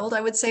spiritual world. I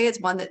would say it's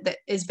one that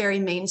is very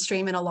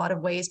mainstream in a lot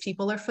of ways.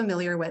 People are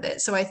familiar with it.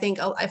 So I think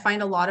I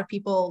find a lot of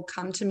people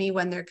come to me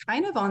when they're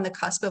kind of on the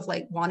cusp of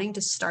like wanting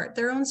to start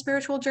their own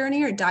spiritual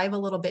journey or dive a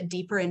little bit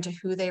deeper into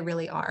who they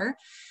really are.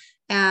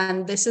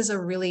 And this is a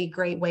really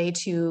great way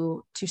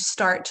to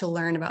start to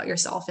learn about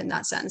yourself in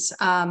that sense.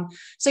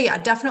 So yeah,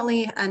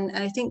 definitely. And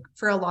I think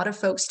for a lot of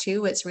folks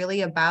too, it's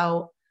really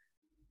about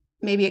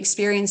maybe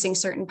experiencing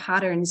certain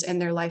patterns in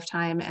their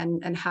lifetime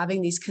and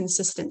having these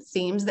consistent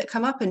themes that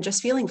come up and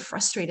just feeling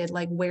frustrated,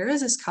 like where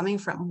is this coming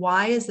from,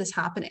 why is this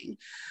happening?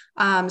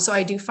 So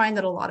I do find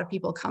that a lot of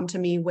people come to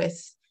me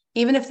with,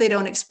 even if they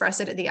don't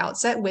express it at the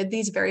outset, with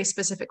these very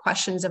specific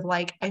questions of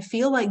like, I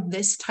feel like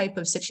this type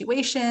of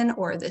situation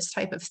or this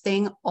type of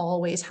thing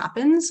always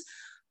happens.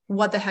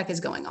 What the heck is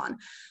going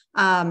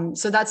on?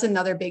 So that's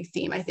another big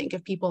theme, I think,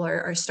 if people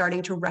are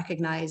starting to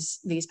recognize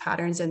these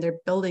patterns and they're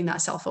building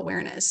that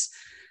self-awareness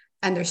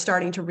and they're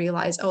starting to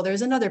realize, oh,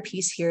 there's another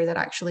piece here that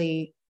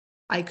actually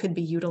I could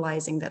be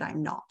utilizing that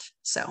I'm not.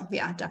 So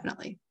yeah,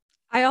 definitely.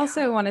 I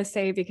also want to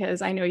say,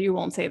 because I know you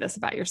won't say this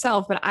about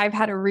yourself, but I've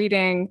had a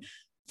reading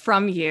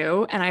from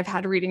you and I've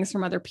had readings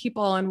from other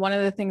people. And one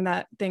of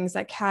the things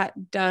that Kat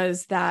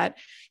does that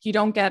you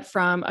don't get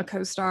from a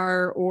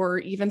CoStar or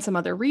even some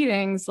other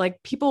readings,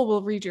 like people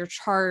will read your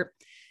chart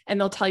and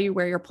they'll tell you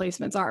where your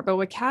placements are. But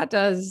what Kat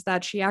does is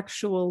that she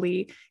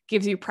actually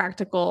gives you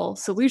practical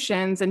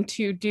solutions and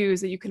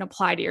to-dos that you can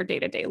apply to your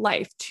day-to-day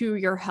life, to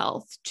your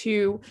health,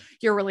 to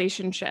your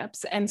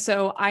relationships. And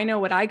so I know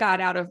what I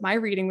got out of my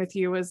reading with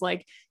you was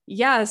like,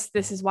 yes,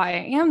 this is why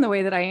I am the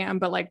way that I am,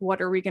 but like,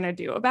 what are we going to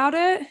do about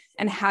it?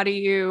 And how do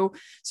you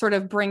sort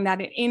of bring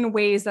that in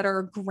ways that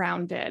are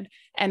grounded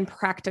and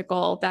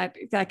practical that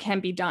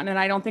can be done? And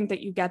I don't think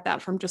that you get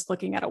that from just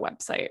looking at a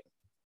website.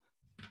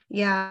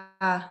 Yeah.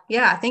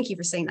 Yeah. Thank you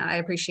for saying that. I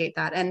appreciate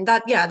that. And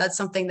that, yeah, that's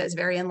something that's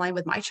very in line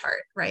with my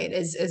chart, right?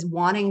 Is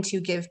wanting to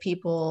give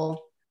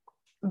people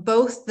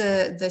both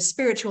the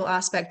spiritual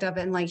aspect of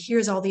it, and like,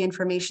 here's all the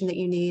information that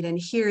you need, and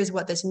here's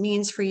what this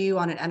means for you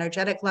on an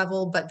energetic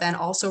level, but then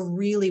also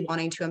really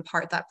wanting to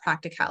impart that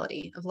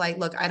practicality of like,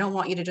 look, I don't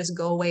want you to just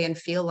go away and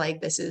feel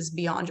like this is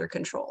beyond your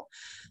control.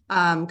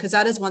 Because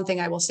that is one thing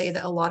I will say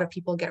that a lot of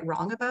people get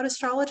wrong about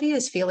astrology,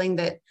 is feeling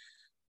that,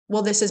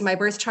 well, this is my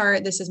birth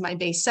chart, this is my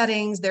base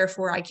settings,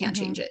 therefore I can't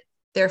change it.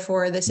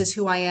 Therefore, this is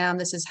who I am,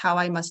 this is how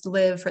I must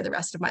live for the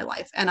rest of my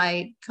life. And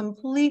I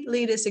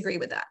completely disagree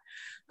with that.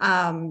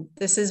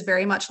 This is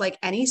very much like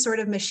any sort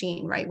of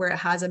machine, right? Where it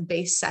has a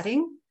base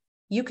setting,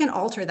 you can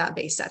alter that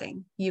base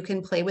setting. You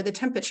can play with the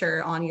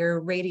temperature on your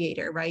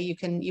radiator, right? You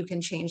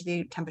can change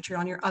the temperature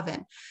on your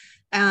oven.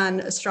 And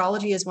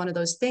astrology is one of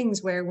those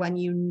things where when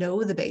you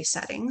know the base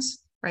settings,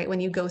 right? When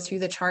you go through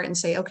the chart and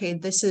say, okay,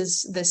 this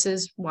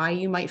is why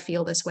you might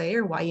feel this way,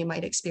 or why you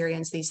might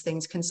experience these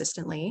things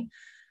consistently.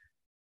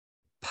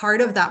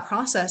 Part of that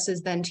process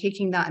is then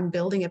taking that and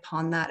building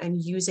upon that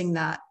and using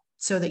that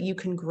so that you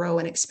can grow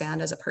and expand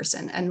as a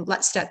person and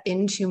let's step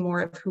into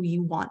more of who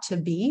you want to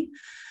be.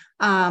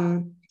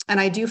 And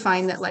I do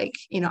find that, like,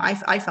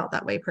 I felt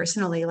that way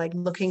personally, like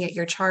looking at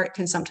your chart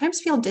can sometimes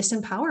feel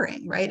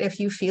disempowering, right? If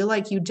you feel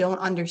like you don't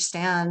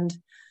understand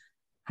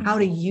how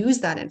to use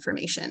that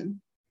information,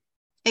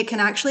 it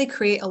can actually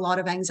create a lot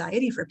of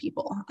anxiety for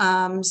people.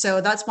 So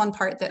that's one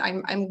part that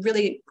I'm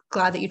really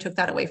glad that you took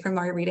that away from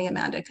our reading,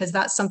 Amanda, because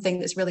that's something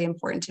that's really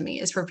important to me,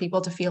 is for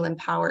people to feel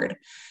empowered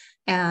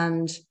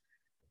and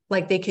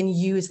like they can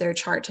use their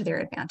chart to their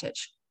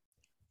advantage.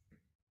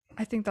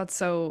 I think that's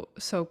so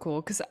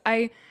cool, because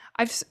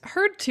I've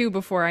heard too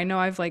before. I know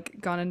I've like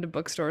gone into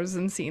bookstores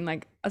and seen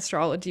like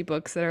astrology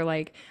books that are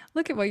like,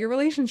 look at what your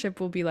relationship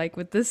will be like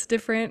with this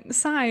different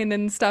sign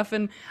and stuff.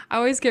 And I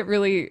always get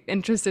really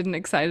interested and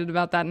excited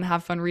about that and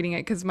have fun reading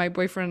it, because my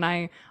boyfriend and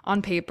I,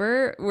 on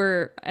paper,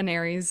 we're an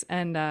Aries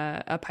and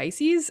a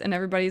Pisces, and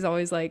everybody's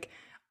always like,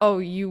 oh,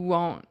 you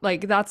won't,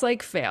 like, that's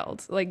like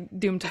failed, like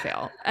doomed to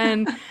fail.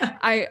 And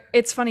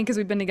it's funny because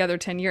we've been together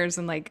 10 years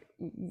and like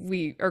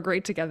we are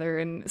great together.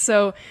 And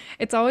so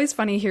it's always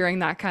funny hearing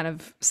that kind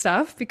of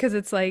stuff, because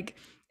it's like,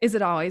 is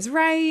it always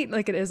right?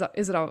 Like, is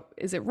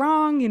it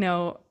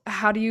wrong?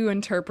 How do you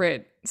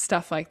interpret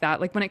stuff like that?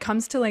 Like when it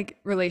comes to like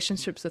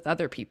relationships with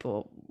other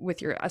people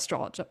with your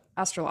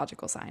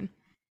astrological sign.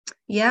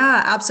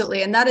 Yeah,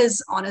 absolutely. And that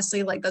is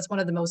honestly, like, that's one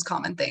of the most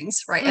common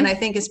things, right? And I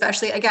think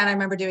especially, again, I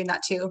remember doing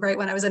that too, right?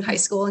 When I was in high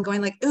school and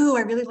going like, ooh,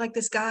 I really like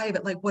this guy,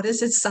 but like, what is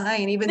his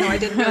sign? Even though I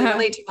didn't really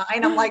relate to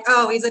mine, I'm like,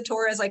 oh, he's a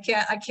Taurus. I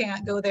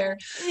can't go there.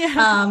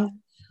 Yeah.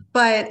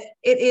 But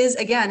it is,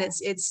 again,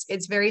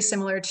 it's very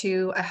similar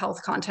to a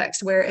health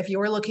context, where if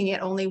you're looking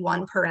at only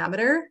one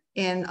parameter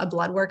in a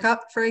blood workup,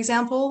 for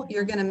example,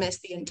 you're going to miss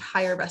the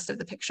entire rest of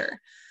the picture.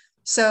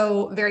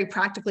 So very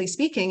practically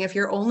speaking, if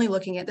you're only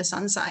looking at the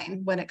sun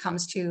sign when it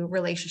comes to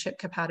relationship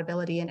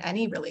compatibility in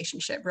any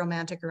relationship,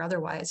 romantic or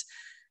otherwise,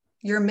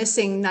 you're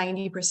missing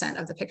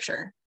 90% of the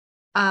picture.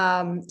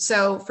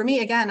 So for me,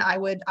 again, I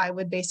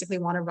would basically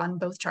want to run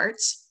both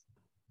charts.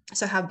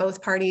 So have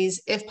both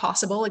parties, if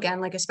possible, again,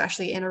 like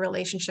especially in a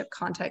relationship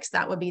context,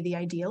 that would be the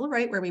ideal,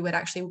 right? Where we would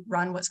actually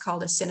run what's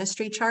called a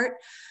synastry chart,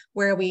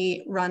 where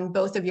we run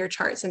both of your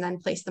charts and then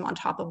place them on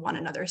top of one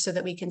another so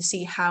that we can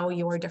see how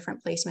your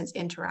different placements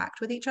interact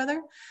with each other.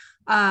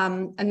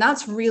 And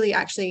that's really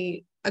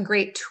actually a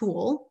great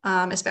tool,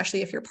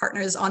 especially if your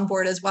partner is on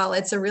board as well.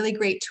 It's a really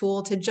great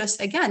tool to just,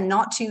 again,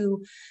 not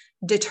to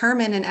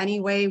determine in any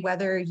way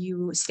whether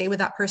you stay with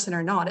that person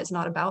or not. It's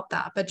not about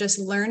that, but just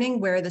learning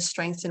where the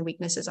strengths and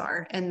weaknesses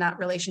are in that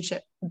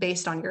relationship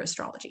based on your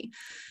astrology.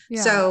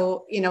 Yeah.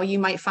 So, you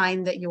might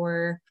find that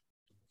your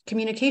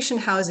communication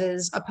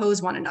houses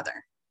oppose one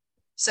another.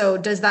 So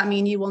does that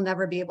mean you will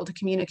never be able to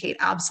communicate?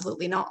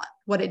 Absolutely not.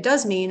 What it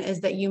does mean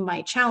is that you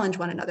might challenge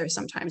one another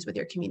sometimes with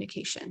your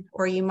communication,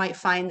 or you might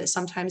find that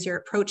sometimes you're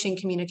approaching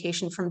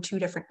communication from two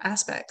different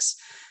aspects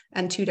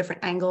and two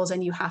different angles,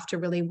 and you have to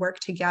really work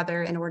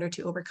together in order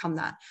to overcome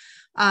that.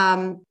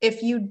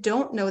 If you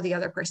don't know the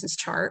other person's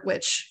chart,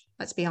 which,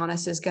 let's be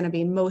honest, is going to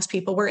be most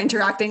people we're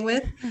interacting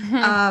with,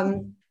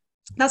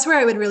 that's where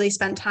I would really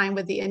spend time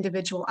with the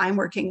individual I'm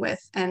working with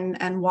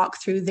and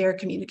walk through their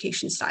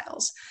communication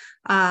styles.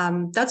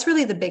 That's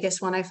really the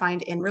biggest one I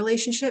find in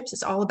relationships.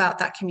 It's all about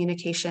that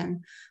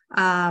communication.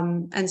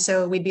 And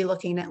so we'd be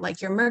looking at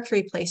like your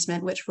Mercury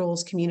placement, which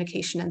rules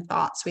communication and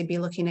thoughts. We'd be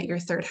looking at your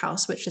third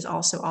house, which is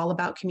also all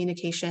about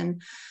communication.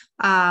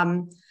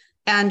 And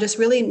just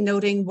really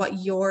noting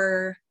what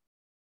your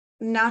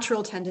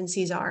natural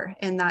tendencies are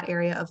in that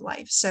area of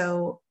life.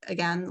 So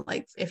again,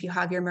 like if you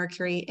have your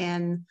Mercury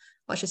in,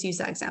 let's just use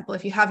that example.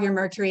 If you have your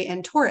Mercury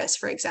in Taurus,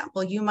 for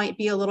example, you might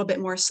be a little bit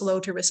more slow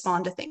to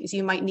respond to things.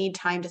 You might need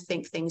time to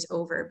think things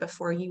over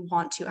before you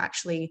want to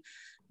actually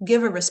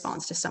give a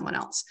response to someone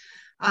else.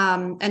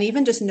 And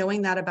even just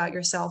knowing that about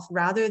yourself,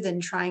 rather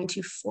than trying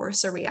to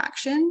force a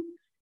reaction,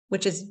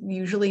 which is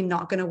usually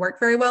not going to work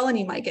very well, and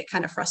you might get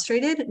kind of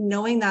frustrated,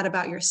 knowing that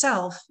about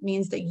yourself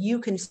means that you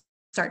can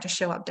start to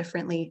show up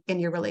differently in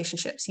your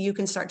relationships. You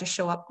can start to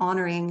show up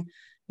honoring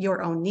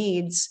your own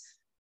needs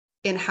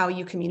in how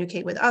you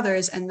communicate with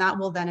others. And that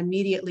will then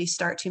immediately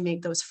start to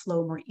make those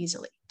flow more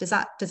easily. Does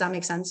that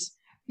make sense?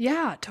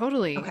 Yeah,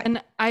 totally. Okay.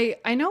 And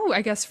I know,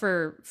 I guess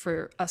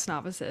for us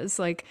novices,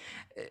 like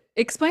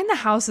explain the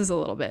houses a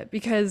little bit,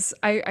 because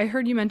I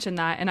heard you mention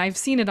that and I've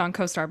seen it on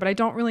CoStar, but I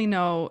don't really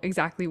know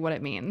exactly what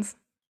it means.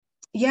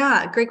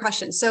 Yeah, great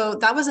question. So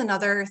that was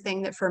another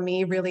thing that for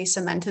me really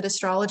cemented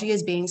astrology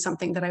as being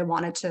something that I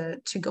wanted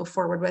to go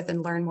forward with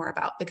and learn more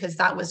about, because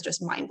that was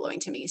just mind blowing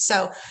to me.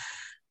 So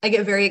I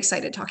get very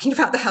excited talking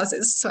about the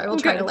houses. So I will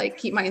try to like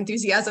keep my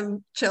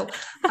enthusiasm chill.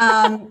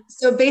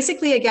 So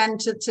basically, again,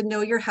 to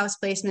know your house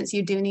placements,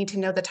 you do need to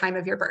know the time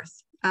of your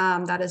birth.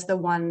 That is the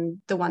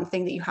one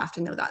thing that you have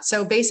to know that.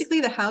 So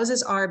basically the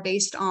houses are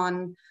based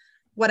on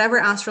whatever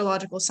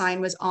astrological sign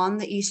was on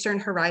the eastern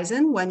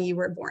horizon when you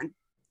were born,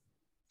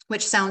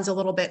 which sounds a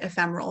little bit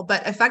ephemeral,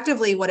 but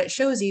effectively what it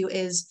shows you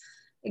is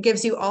it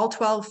gives you all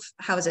 12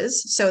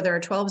 houses. So there are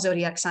 12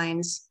 zodiac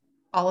signs.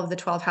 All of the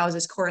 12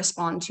 houses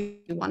correspond to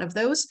one of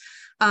those.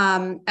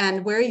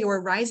 And where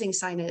your rising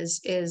sign is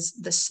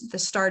the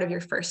start of your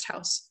first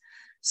house.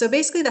 So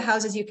basically the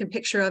houses you can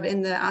picture of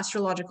in the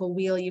astrological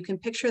wheel, you can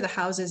picture the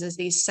houses as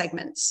these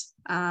segments,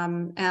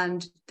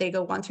 and they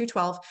go 1 through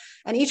 12,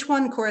 and each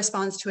one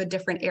corresponds to a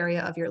different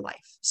area of your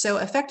life. So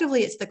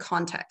effectively it's the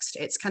context.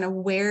 It's kind of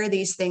where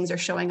these things are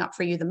showing up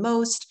for you the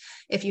most.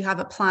 If you have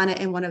a planet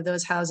in one of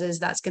those houses,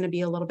 that's going to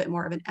be a little bit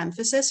more of an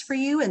emphasis for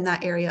you in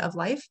that area of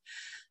life.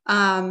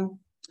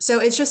 So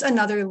it's just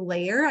another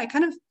layer. I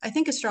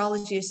think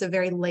astrology is a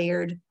very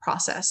layered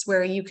process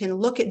where you can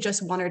look at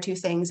just one or two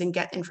things and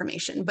get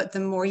information, but the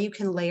more you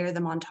can layer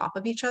them on top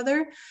of each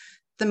other,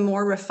 the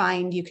more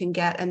refined you can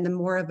get and the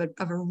more of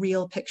a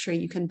real picture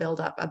you can build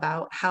up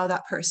about how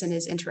that person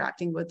is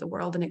interacting with the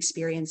world and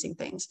experiencing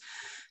things.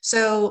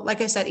 So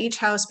like I said, each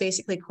house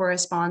basically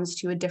corresponds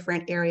to a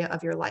different area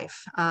of your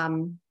life.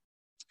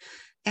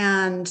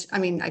 And I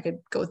mean, I could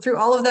go through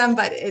all of them,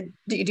 but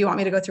do you want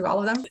me to go through all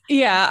of them?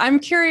 Yeah, I'm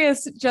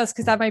curious, just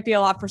because that might be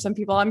a lot for some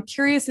people. I'm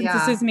curious, since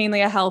this Yeah. is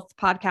mainly a health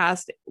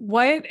podcast,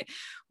 what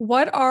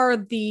are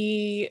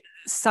the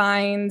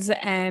signs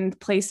and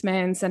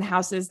placements and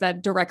houses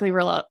that directly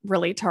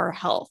relate to our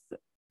health?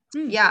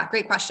 Yeah,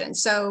 great question.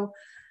 So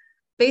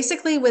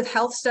basically with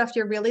health stuff,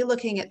 you're really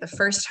looking at the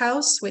first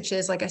house, which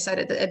is, like I said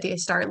at the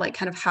start, like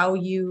kind of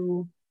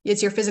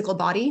it's your physical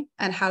body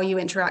and how you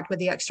interact with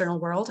the external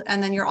world.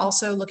 And then you're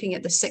also looking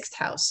at the sixth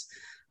house,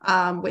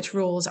 which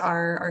rules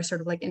our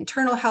sort of like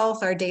internal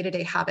health, our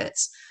day-to-day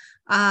habits.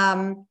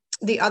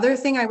 The other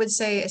thing I would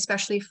say,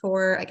 especially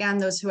for, again,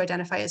 those who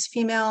identify as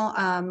female,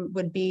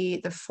 would be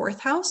the fourth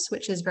house,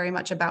 which is very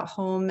much about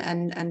home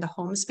and the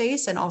home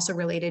space, and also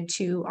related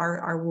to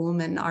our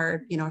womb and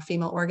our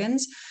female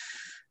organs.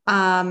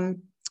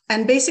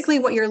 And basically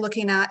what you're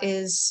looking at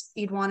is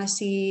you'd want to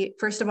see,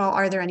 first of all,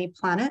 are there any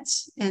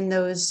planets in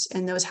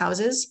those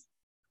houses?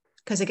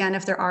 Because again,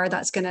 if there are,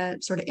 that's going to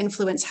sort of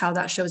influence how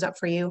that shows up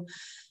for you.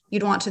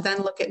 You'd want to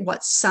then look at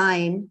what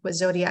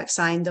zodiac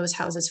sign those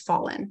houses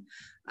fall in.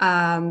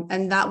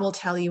 And that will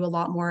tell you a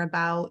lot more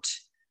about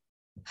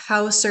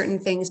how certain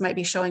things might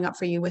be showing up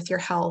for you with your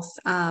health,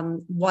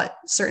 what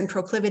certain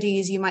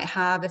proclivities you might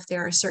have, if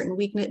there are certain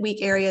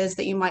weak areas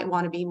that you might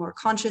want to be more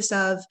conscious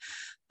of.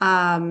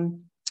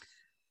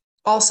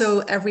 Also,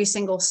 every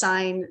single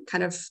sign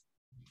kind of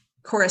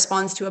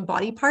corresponds to a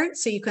body part.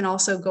 So you can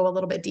also go a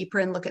little bit deeper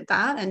and look at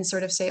that and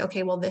sort of say,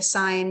 okay, well, this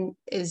sign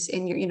is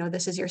in your,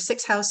 this is your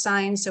sixth house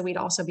sign. So we'd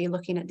also be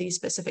looking at these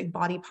specific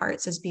body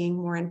parts as being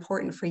more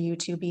important for you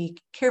to be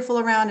careful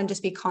around and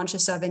just be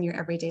conscious of in your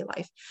everyday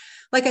life.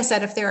 Like I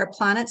said, if there are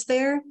planets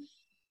there,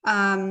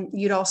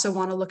 you'd also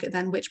want to look at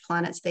then which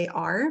planets they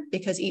are,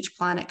 because each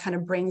planet kind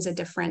of brings a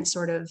different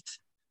sort of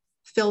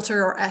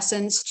filter or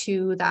essence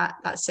to that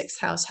sixth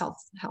house health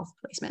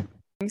placement.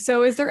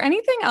 So is there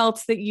anything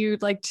else that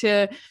you'd like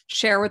to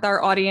share with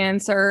our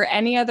audience, or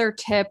any other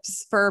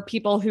tips for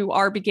people who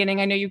are beginning?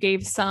 I know you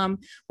gave some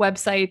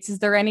websites. Is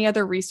there any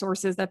other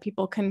resources that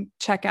people can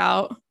check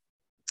out?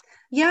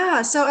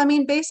 Yeah. So, I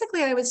mean,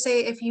 basically, I would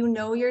say if you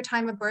know your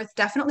time of birth,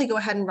 definitely go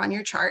ahead and run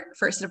your chart,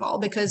 first of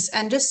all,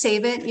 and just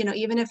save it,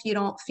 even if you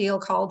don't feel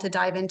called to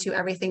dive into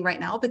everything right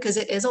now, because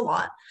it is a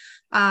lot.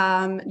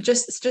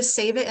 Just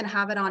save it and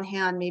have it on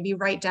hand. Maybe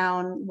write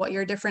down what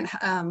your different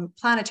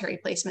planetary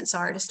placements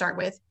are to start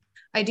with.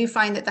 I do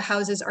find that the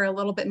houses are a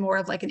little bit more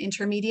of like an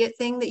intermediate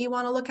thing that you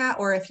want to look at,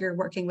 or if you're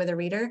working with a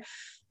reader.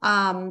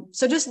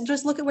 So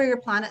just look at where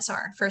your planets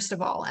are, first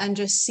of all, and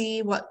just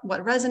see what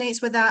resonates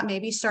with that.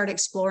 Maybe start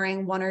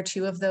exploring one or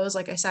two of those.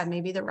 Like I said,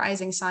 maybe the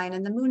rising sign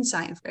and the moon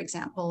sign, for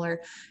example,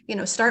 or,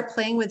 start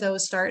playing with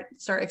those, start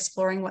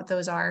exploring what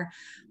those are.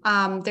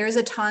 There's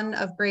a ton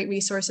of great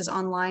resources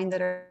online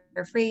that are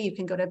free. You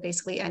can go to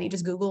basically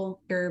just Google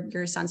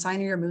your sun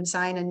sign or your moon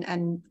sign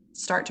and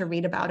start to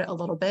read about it a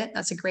little bit.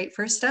 That's a great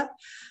first step.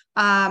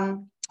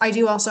 I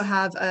do also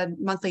have a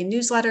monthly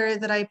newsletter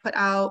that I put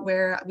out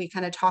where we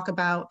kind of talk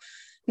about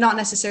not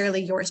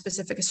necessarily your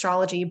specific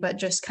astrology, but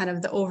just kind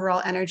of the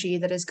overall energy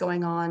that is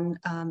going on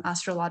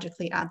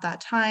astrologically at that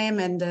time,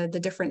 and the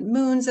different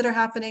moons that are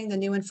happening, the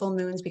new and full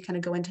moons. We kind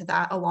of go into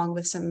that along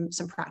with some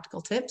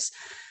practical tips.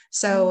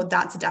 So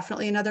that's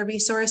definitely another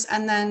resource.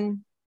 And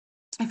then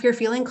if you're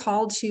feeling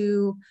called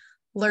to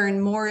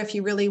learn more, if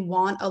you really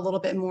want a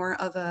little bit more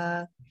of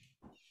a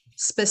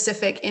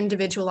specific,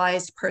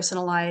 individualized,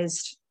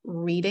 personalized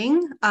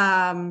reading,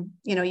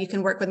 you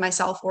can work with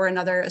myself or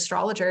another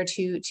astrologer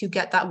to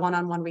get that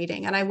one-on-one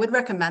reading. And I would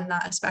recommend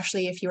that,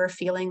 especially if you are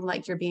feeling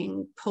like you're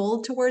being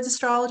pulled towards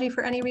astrology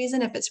for any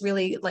reason, if it's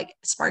really like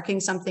sparking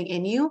something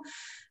in you,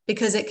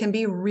 because it can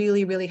be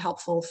really, really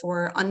helpful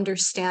for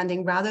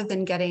understanding, rather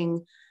than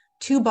getting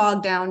too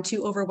bogged down,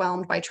 too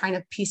overwhelmed by trying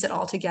to piece it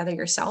all together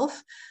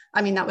yourself.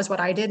 I mean, that was what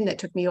I did. And it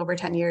took me over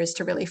 10 years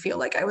to really feel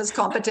like I was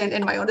competent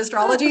in my own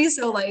astrology.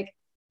 So like,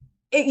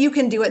 you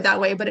can do it that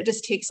way, but it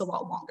just takes a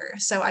lot longer.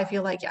 So I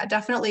feel like, yeah,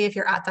 definitely if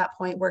you're at that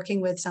point, working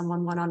with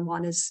someone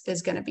one-on-one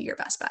is going to be your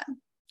best bet.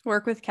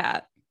 Work with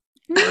Kat.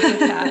 Work with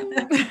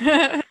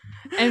Kat.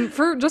 And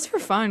for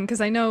fun,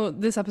 because I know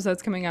this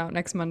episode's coming out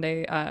next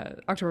Monday,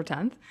 October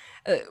 10th.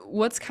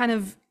 What's kind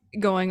of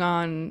going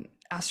on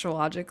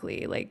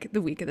astrologically, like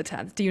the week of the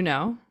 10th? Do you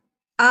know?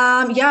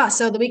 Yeah.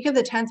 So the week of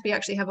the 10th, we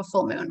actually have a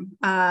full moon.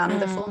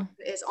 The full moon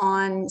is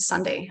on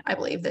Sunday, I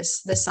believe,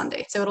 this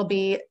Sunday. So it'll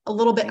be a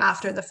little bit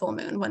after the full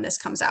moon when this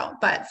comes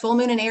out, but full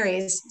moon in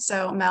Aries.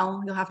 So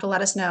Mel, you'll have to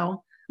let us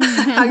know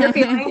how you're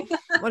feeling.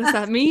 What does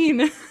that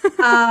mean?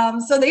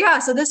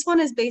 So this one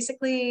is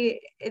basically,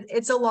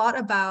 it's a lot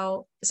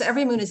about, so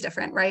every moon is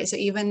different, right? So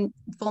even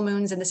full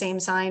moons in the same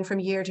sign from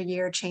year to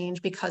year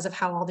change because of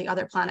how all the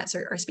other planets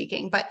are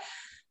speaking. But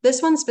this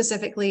one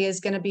specifically is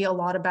going to be a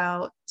lot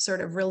about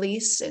sort of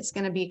release. It's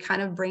going to be kind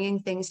of bringing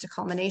things to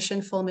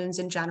culmination. Full moons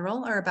in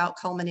general are about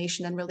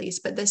culmination and release,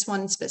 but this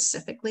one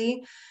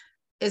specifically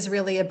is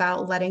really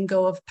about letting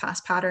go of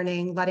past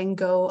patterning, letting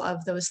go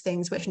of those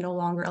things which no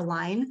longer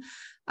align,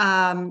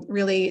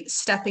 really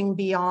stepping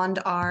beyond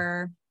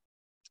our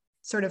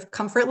sort of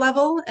comfort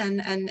level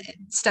and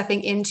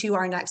stepping into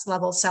our next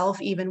level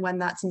self, even when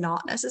that's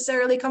not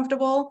necessarily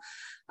comfortable.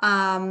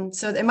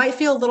 So it might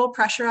feel a little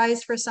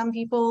pressurized for some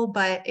people,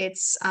 but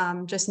it's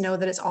just know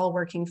that it's all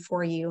working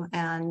for you.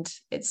 And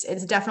it's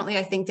definitely,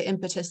 I think, the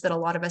impetus that a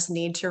lot of us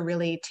need to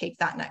really take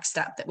that next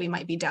step that we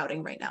might be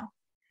doubting right now.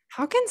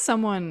 How can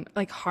someone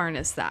like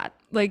harness that?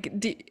 Like,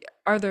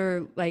 are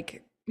there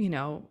like,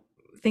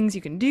 things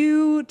you can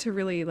do to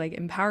really like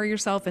empower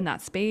yourself in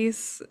that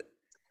space?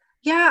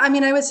 Yeah, I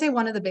mean, I would say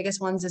one of the biggest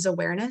ones is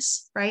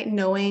awareness, right?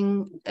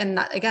 Knowing, and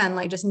that, again,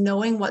 like just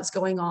knowing what's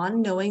going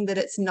on, knowing that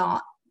it's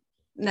not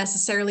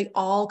necessarily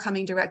all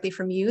coming directly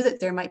from you, that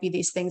there might be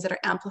these things that are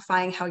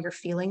amplifying how you're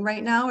feeling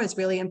right now is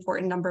really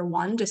important. Number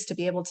one, just to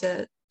be able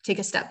to take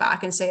a step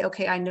back and say,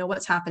 okay, I know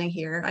what's happening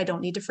here. I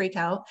don't need to freak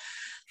out.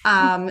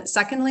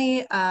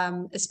 Secondly,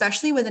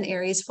 especially with an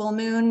Aries full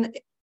moon,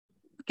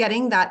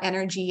 getting that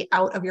energy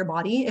out of your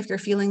body. If you're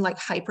feeling like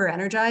hyper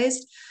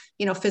energized,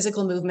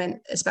 physical movement,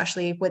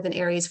 especially with an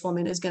Aries full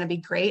moon, is going to be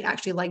great.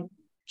 Actually, like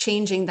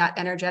changing that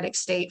energetic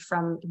state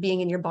from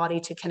being in your body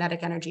to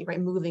kinetic energy,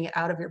 right? Moving it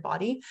out of your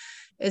body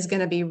is going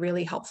to be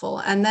really helpful.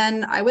 And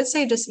then I would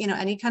say just,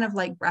 any kind of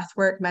like breath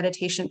work,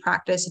 meditation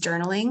practice,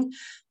 journaling,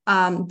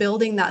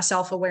 building that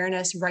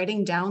self-awareness,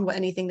 writing down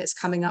anything that's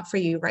coming up for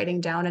you,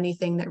 writing down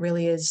anything that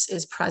really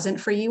is present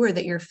for you or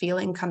that you're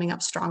feeling coming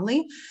up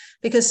strongly,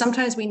 because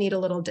sometimes we need a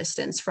little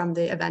distance from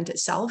the event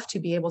itself to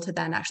be able to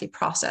then actually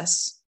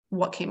process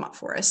what came up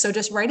for us. So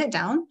just write it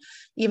down,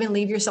 even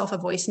leave yourself a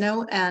voice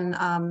note,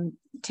 and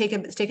take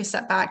a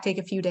step back, take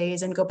a few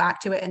days and go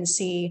back to it and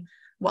see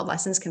what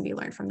lessons can be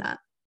learned from that.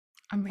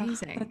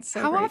 Amazing. That's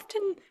so how great.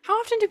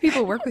 often do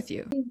people work with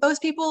you?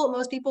 Most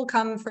people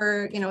come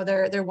for,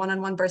 their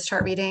one-on-one birth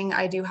chart reading.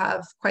 I do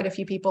have quite a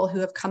few people who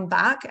have come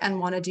back and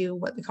want to do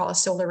what we call a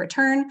solar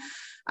return,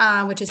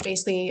 which is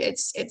basically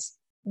it's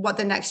what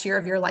the next year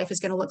of your life is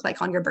going to look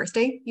like on your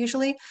birthday,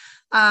 usually.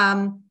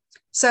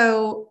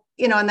 So,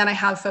 and then I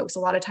have folks a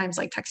lot of times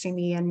like texting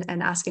me and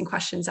asking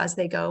questions as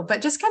they go,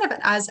 but just kind of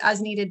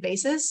as needed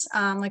basis.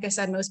 Like I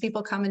said, most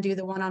people come and do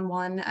the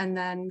one-on-one, and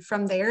then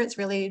from there, it's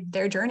really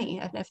their journey.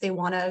 And if they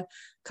want to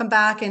come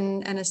back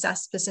and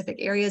assess specific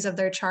areas of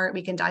their chart,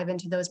 we can dive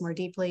into those more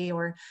deeply,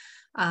 or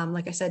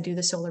like I said, do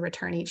the solar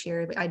return each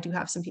year. I do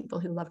have some people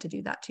who love to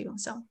do that too.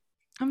 So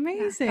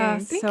amazing.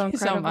 Thank you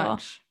so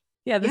much.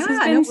 Yeah, this has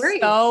been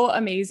so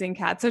amazing,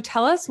 Kat. So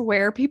tell us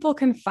where people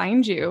can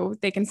find you.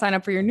 They can sign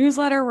up for your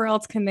newsletter. Where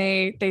else can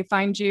they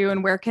find you,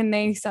 and where can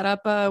they set up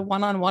a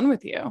one-on-one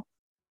with you?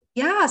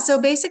 Yeah, so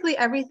basically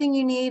everything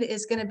you need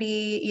is going to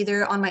be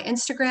either on my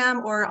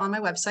Instagram or on my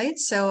website.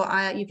 So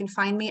you can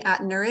find me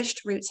at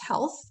Nourished Roots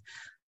Health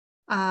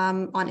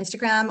on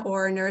Instagram,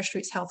 or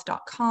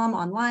nourishedrootshealth.com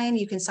online.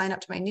 You can sign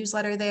up to my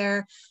newsletter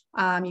there.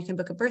 You can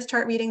book a birth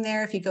chart reading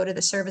there if you go to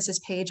the services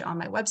page on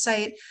my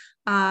website.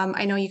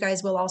 I know you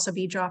guys will also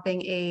be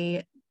dropping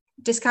a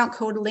discount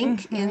code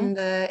link in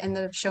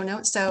the show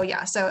notes. So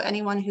yeah, so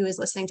anyone who is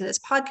listening to this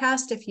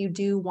podcast, if you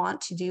do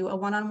want to do a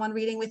one-on-one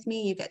reading with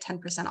me, you get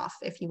 10% off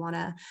if you want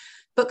to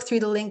book through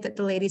the link that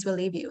the ladies will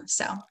leave you.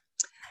 So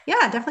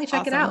yeah, definitely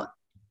check it out.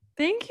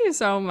 Thank you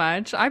so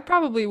much. I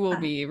probably will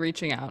be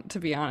reaching out, to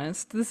be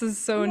honest. This is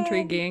so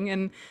intriguing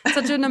and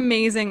such an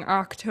amazing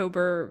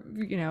October,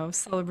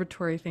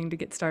 celebratory thing to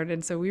get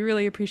started. So we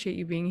really appreciate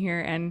you being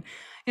here, and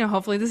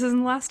hopefully this isn't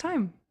the last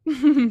time.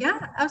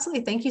 Yeah,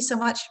 absolutely. Thank you so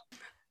much.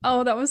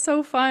 Oh, that was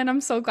so fun.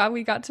 I'm so glad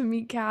we got to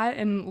meet Kat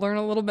and learn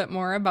a little bit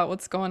more about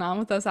what's going on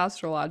with us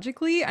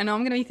astrologically. I know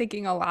I'm going to be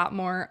thinking a lot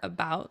more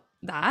about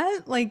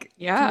that.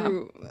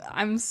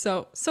 I'm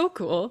so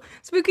cool.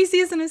 Spooky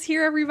season is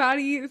here,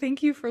 everybody.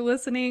 Thank you for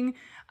listening.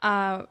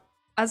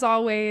 As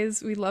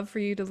always, we'd love for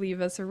you to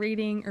leave us a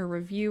rating or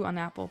review on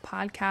Apple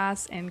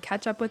Podcasts, and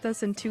catch up with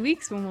us in 2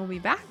 weeks when we'll be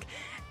back.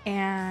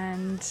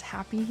 And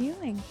happy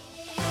healing.